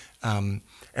emphasised, and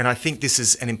I think this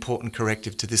is an important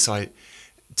corrective to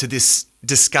this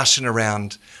discussion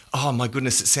around. Oh my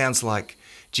goodness! It sounds like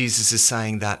Jesus is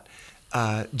saying that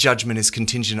judgment is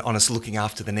contingent on us looking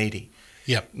after the needy.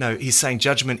 Yep. No, he's saying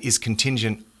judgment is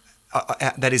contingent.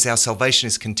 That is, our salvation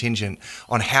is contingent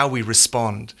on how we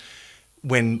respond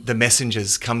when the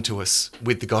messengers come to us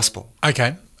with the gospel.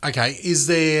 Okay. Is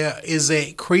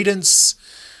there credence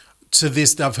to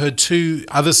this? I've heard two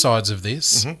other sides of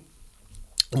this.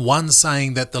 Mm-hmm. One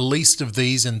saying that the least of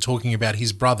these, and talking about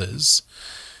his brothers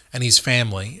and his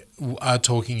family, are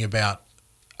talking about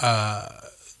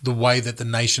the way that the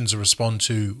nations respond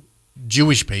to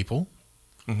Jewish people.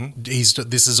 Mm-hmm.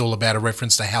 This is all about a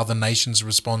reference to how the nations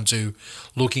respond to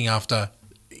looking after,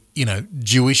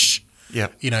 Jewish,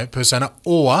 persona.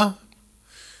 Or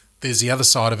there's the other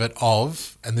side of it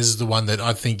and this is the one that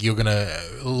I think you're going to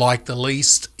like the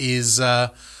least, is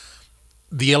the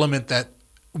element that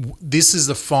this is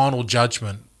the final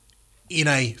judgment in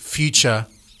a future,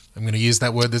 I'm going to use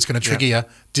that word that's going to trigger you,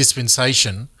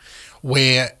 dispensation,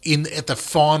 where at the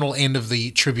final end of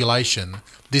the tribulation,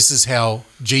 this is how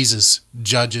Jesus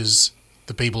judges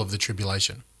the people of the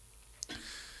tribulation.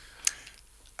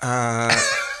 The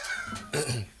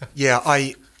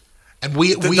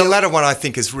latter one I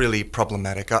think is really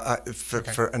problematic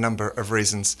for a number of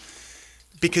reasons,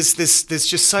 because there's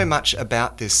just so much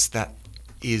about this that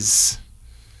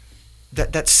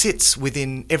sits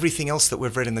within everything else that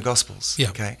we've read in the Gospels. Yeah.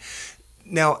 Okay.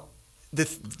 Now,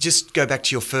 just go back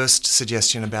to your first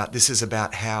suggestion about this is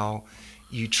about how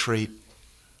you treat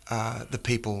the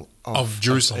people of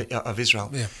Jerusalem, of Israel.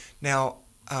 Yeah. Now,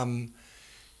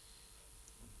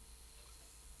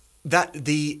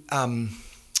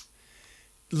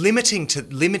 limiting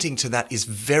to that is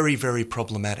very, very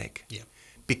problematic. Yeah.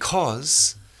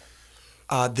 Because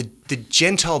the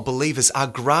Gentile believers are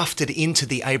grafted into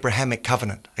the Abrahamic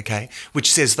covenant, okay, which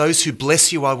says, those who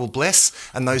bless you I will bless,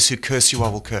 and those who curse you I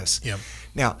will curse. Yeah.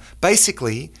 Now,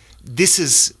 basically,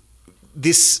 this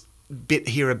bit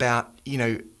here about,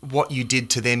 what you did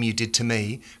to them, you did to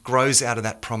me, grows out of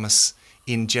that promise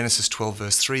in Genesis 12,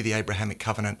 verse 3, the Abrahamic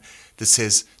covenant, that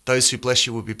says, those who bless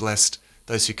you will be blessed,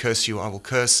 those who curse you I will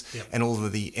curse, yep, and all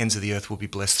of the ends of the earth will be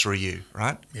blessed through you,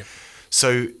 right? Yep.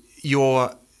 So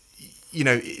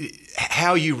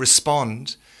how you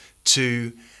respond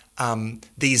to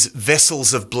these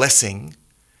vessels of blessing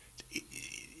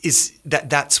is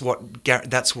that's what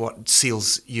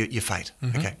seals your fate.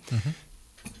 Mm-hmm. Okay. Mm-hmm.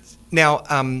 Now,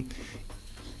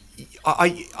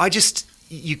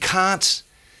 you can't,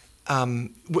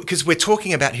 because we're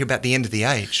talking about here about the end of the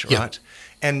age, right?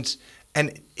 Yep.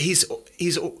 And he's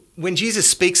when Jesus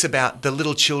speaks about the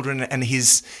little children and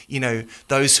his,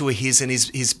 those who are his and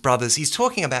his brothers, he's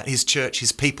talking about his church,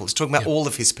 his people. He's talking about all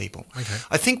of his people. Okay.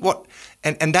 I think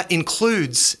and that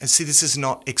includes, and see, this is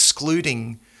not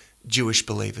excluding Jewish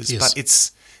believers, yes,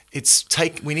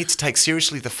 but we need to take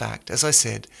seriously the fact, as I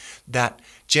said, that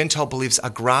Gentile believers are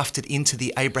grafted into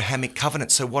the Abrahamic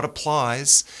covenant. So what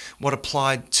applied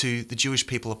to the Jewish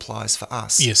people applies for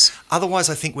us. Yes. Otherwise,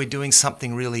 I think we're doing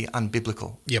something really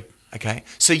unbiblical. Yep. Okay.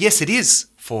 So yes, it is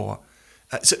for.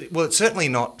 It's certainly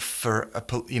not for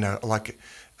like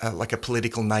a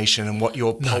political nation and what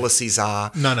your policies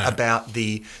are about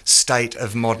the state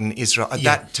of modern Israel. Yeah.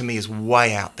 That to me is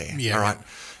way out there. Yeah. All right.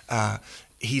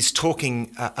 He's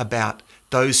talking about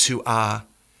those who are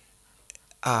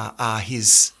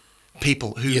his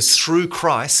people, who through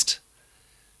Christ,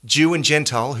 Jew and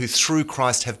Gentile, who through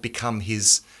Christ have become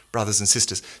his brothers and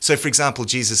sisters. So, for example,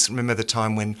 Jesus, remember the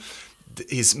time when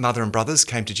his mother and brothers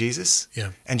came to Jesus.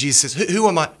 Yeah. And Jesus says, who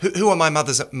are my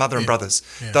mother and brothers?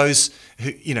 Yeah. Those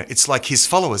who, it's like his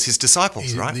followers, his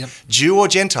disciples, right? Yep. Jew or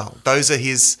Gentile, those are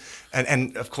his,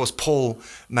 and of course Paul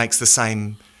makes the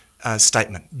same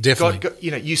statement. Definitely. God,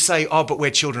 you say, but we're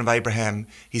children of Abraham.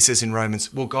 He says in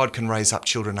Romans, well, God can raise up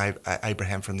children of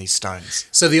Abraham from these stones.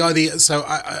 So the idea,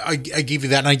 I give you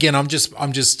that, and again, I'm just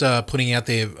putting out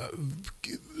there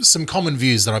some common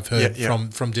views that I've heard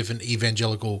from different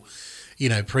evangelical,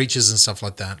 preachers and stuff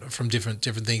like that, from different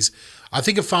things. I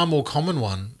think a far more common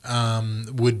one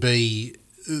would be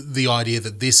the idea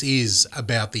that this is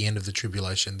about the end of the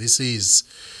tribulation. This is,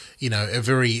 a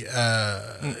very,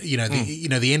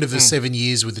 the end of the 7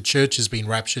 years where the church has been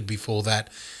raptured before that,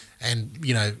 and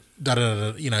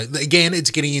again,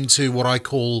 it's getting into what I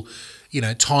call,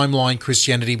 timeline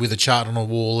Christianity with a chart on a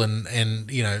wall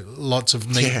and lots of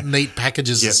neat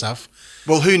packages and stuff.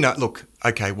 Well, who knows? Look,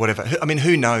 okay, whatever. I mean,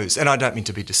 who knows? And I don't mean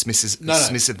to be dismissive. No.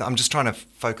 I'm just trying to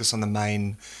focus on the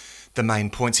main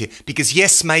points here. Because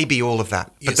yes, maybe all of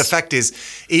that. But the fact is,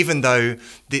 even though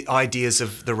the ideas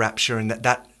of the rapture and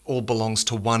that all belongs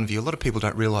to one view, a lot of people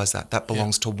don't realise that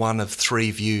belongs to one of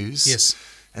three views. Yes.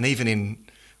 And even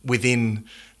within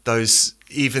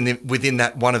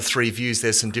that one of three views,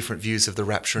 there's some different views of the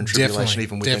rapture and tribulation,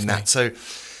 even within that.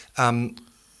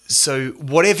 So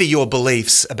whatever your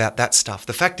beliefs about that stuff,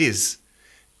 the fact is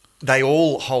they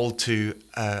all hold to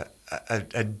a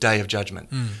day of judgment.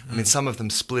 I mean, some of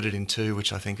them split it in two,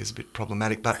 which I think is a bit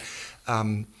problematic,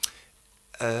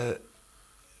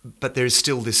 but there is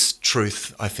still this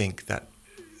truth, I think, that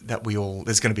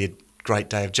there's going to be a great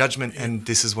day of judgment, and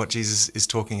this is what Jesus is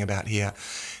talking about here.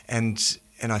 And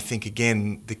I think,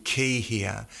 again, the key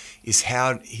here is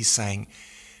how he's saying,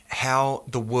 how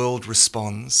the world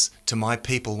responds to my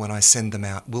people when I send them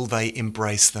out. Will they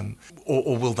embrace them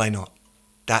or will they not?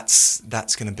 That's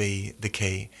going to be the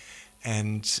key.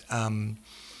 And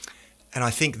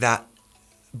I think that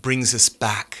brings us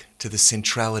back to the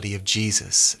centrality of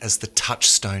Jesus as the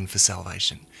touchstone for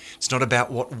salvation. It's not about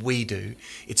what we do,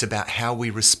 it's about how we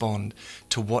respond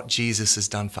to what Jesus has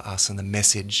done for us and the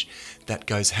message that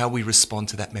goes, how we respond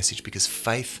to that message, because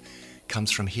faith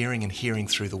comes from hearing and hearing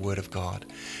through the Word of God.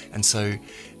 And so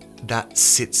that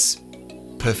sits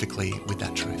perfectly with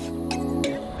that truth.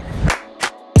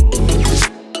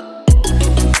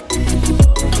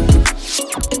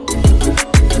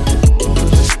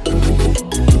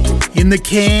 In the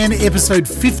can, episode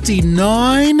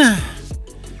 59.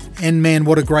 And man,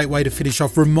 what a great way to finish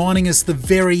off, reminding us the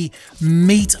very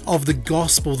meat of the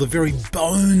gospel, the very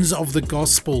bones of the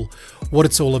gospel, what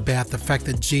it's all about, the fact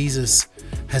that Jesus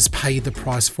has paid the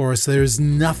price for us. There is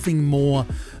nothing more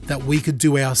that we could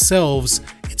do ourselves.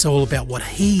 It's all about what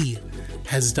He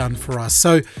has done for us.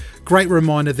 So great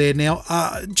reminder there. Now,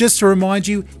 just to remind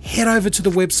you, head over to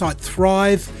the website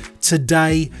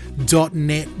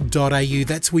thrivetoday.net.au.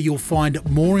 That's where you'll find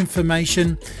more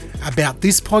information about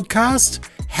this podcast,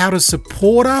 how to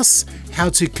support us, how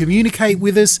to communicate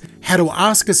with us, how to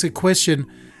ask us a question,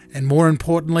 and more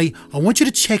importantly, I want you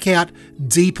to check out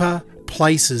Deeper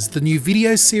Places, the new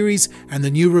video series and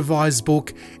the new revised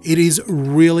book. It is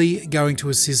really going to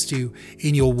assist you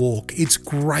in your walk. It's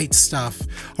great stuff.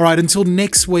 All right, until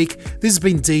next week, this has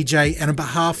been DJ, and on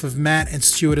behalf of Matt and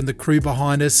Stuart and the crew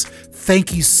behind us,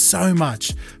 thank you so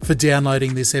much for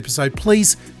downloading this episode.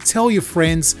 Please tell your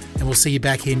friends, and we'll see you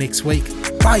back here next week.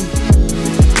 Bye.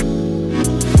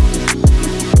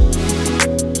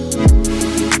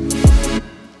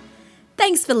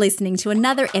 Thanks for listening to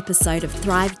another episode of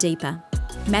Thrive Deeper.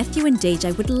 Matthew and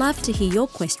DJ would love to hear your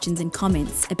questions and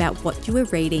comments about what you are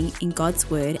reading in God's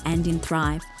Word and in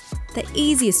Thrive. The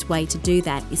easiest way to do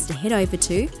that is to head over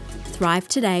to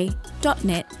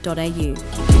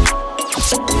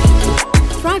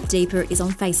thrivetoday.net.au. Thrive Deeper is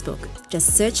on Facebook.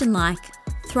 Just search and like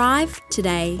Thrive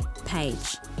Today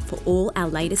page for all our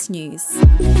latest news.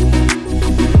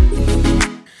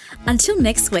 Until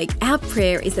next week, our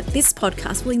prayer is that this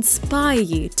podcast will inspire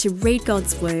you to read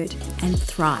God's Word and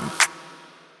thrive.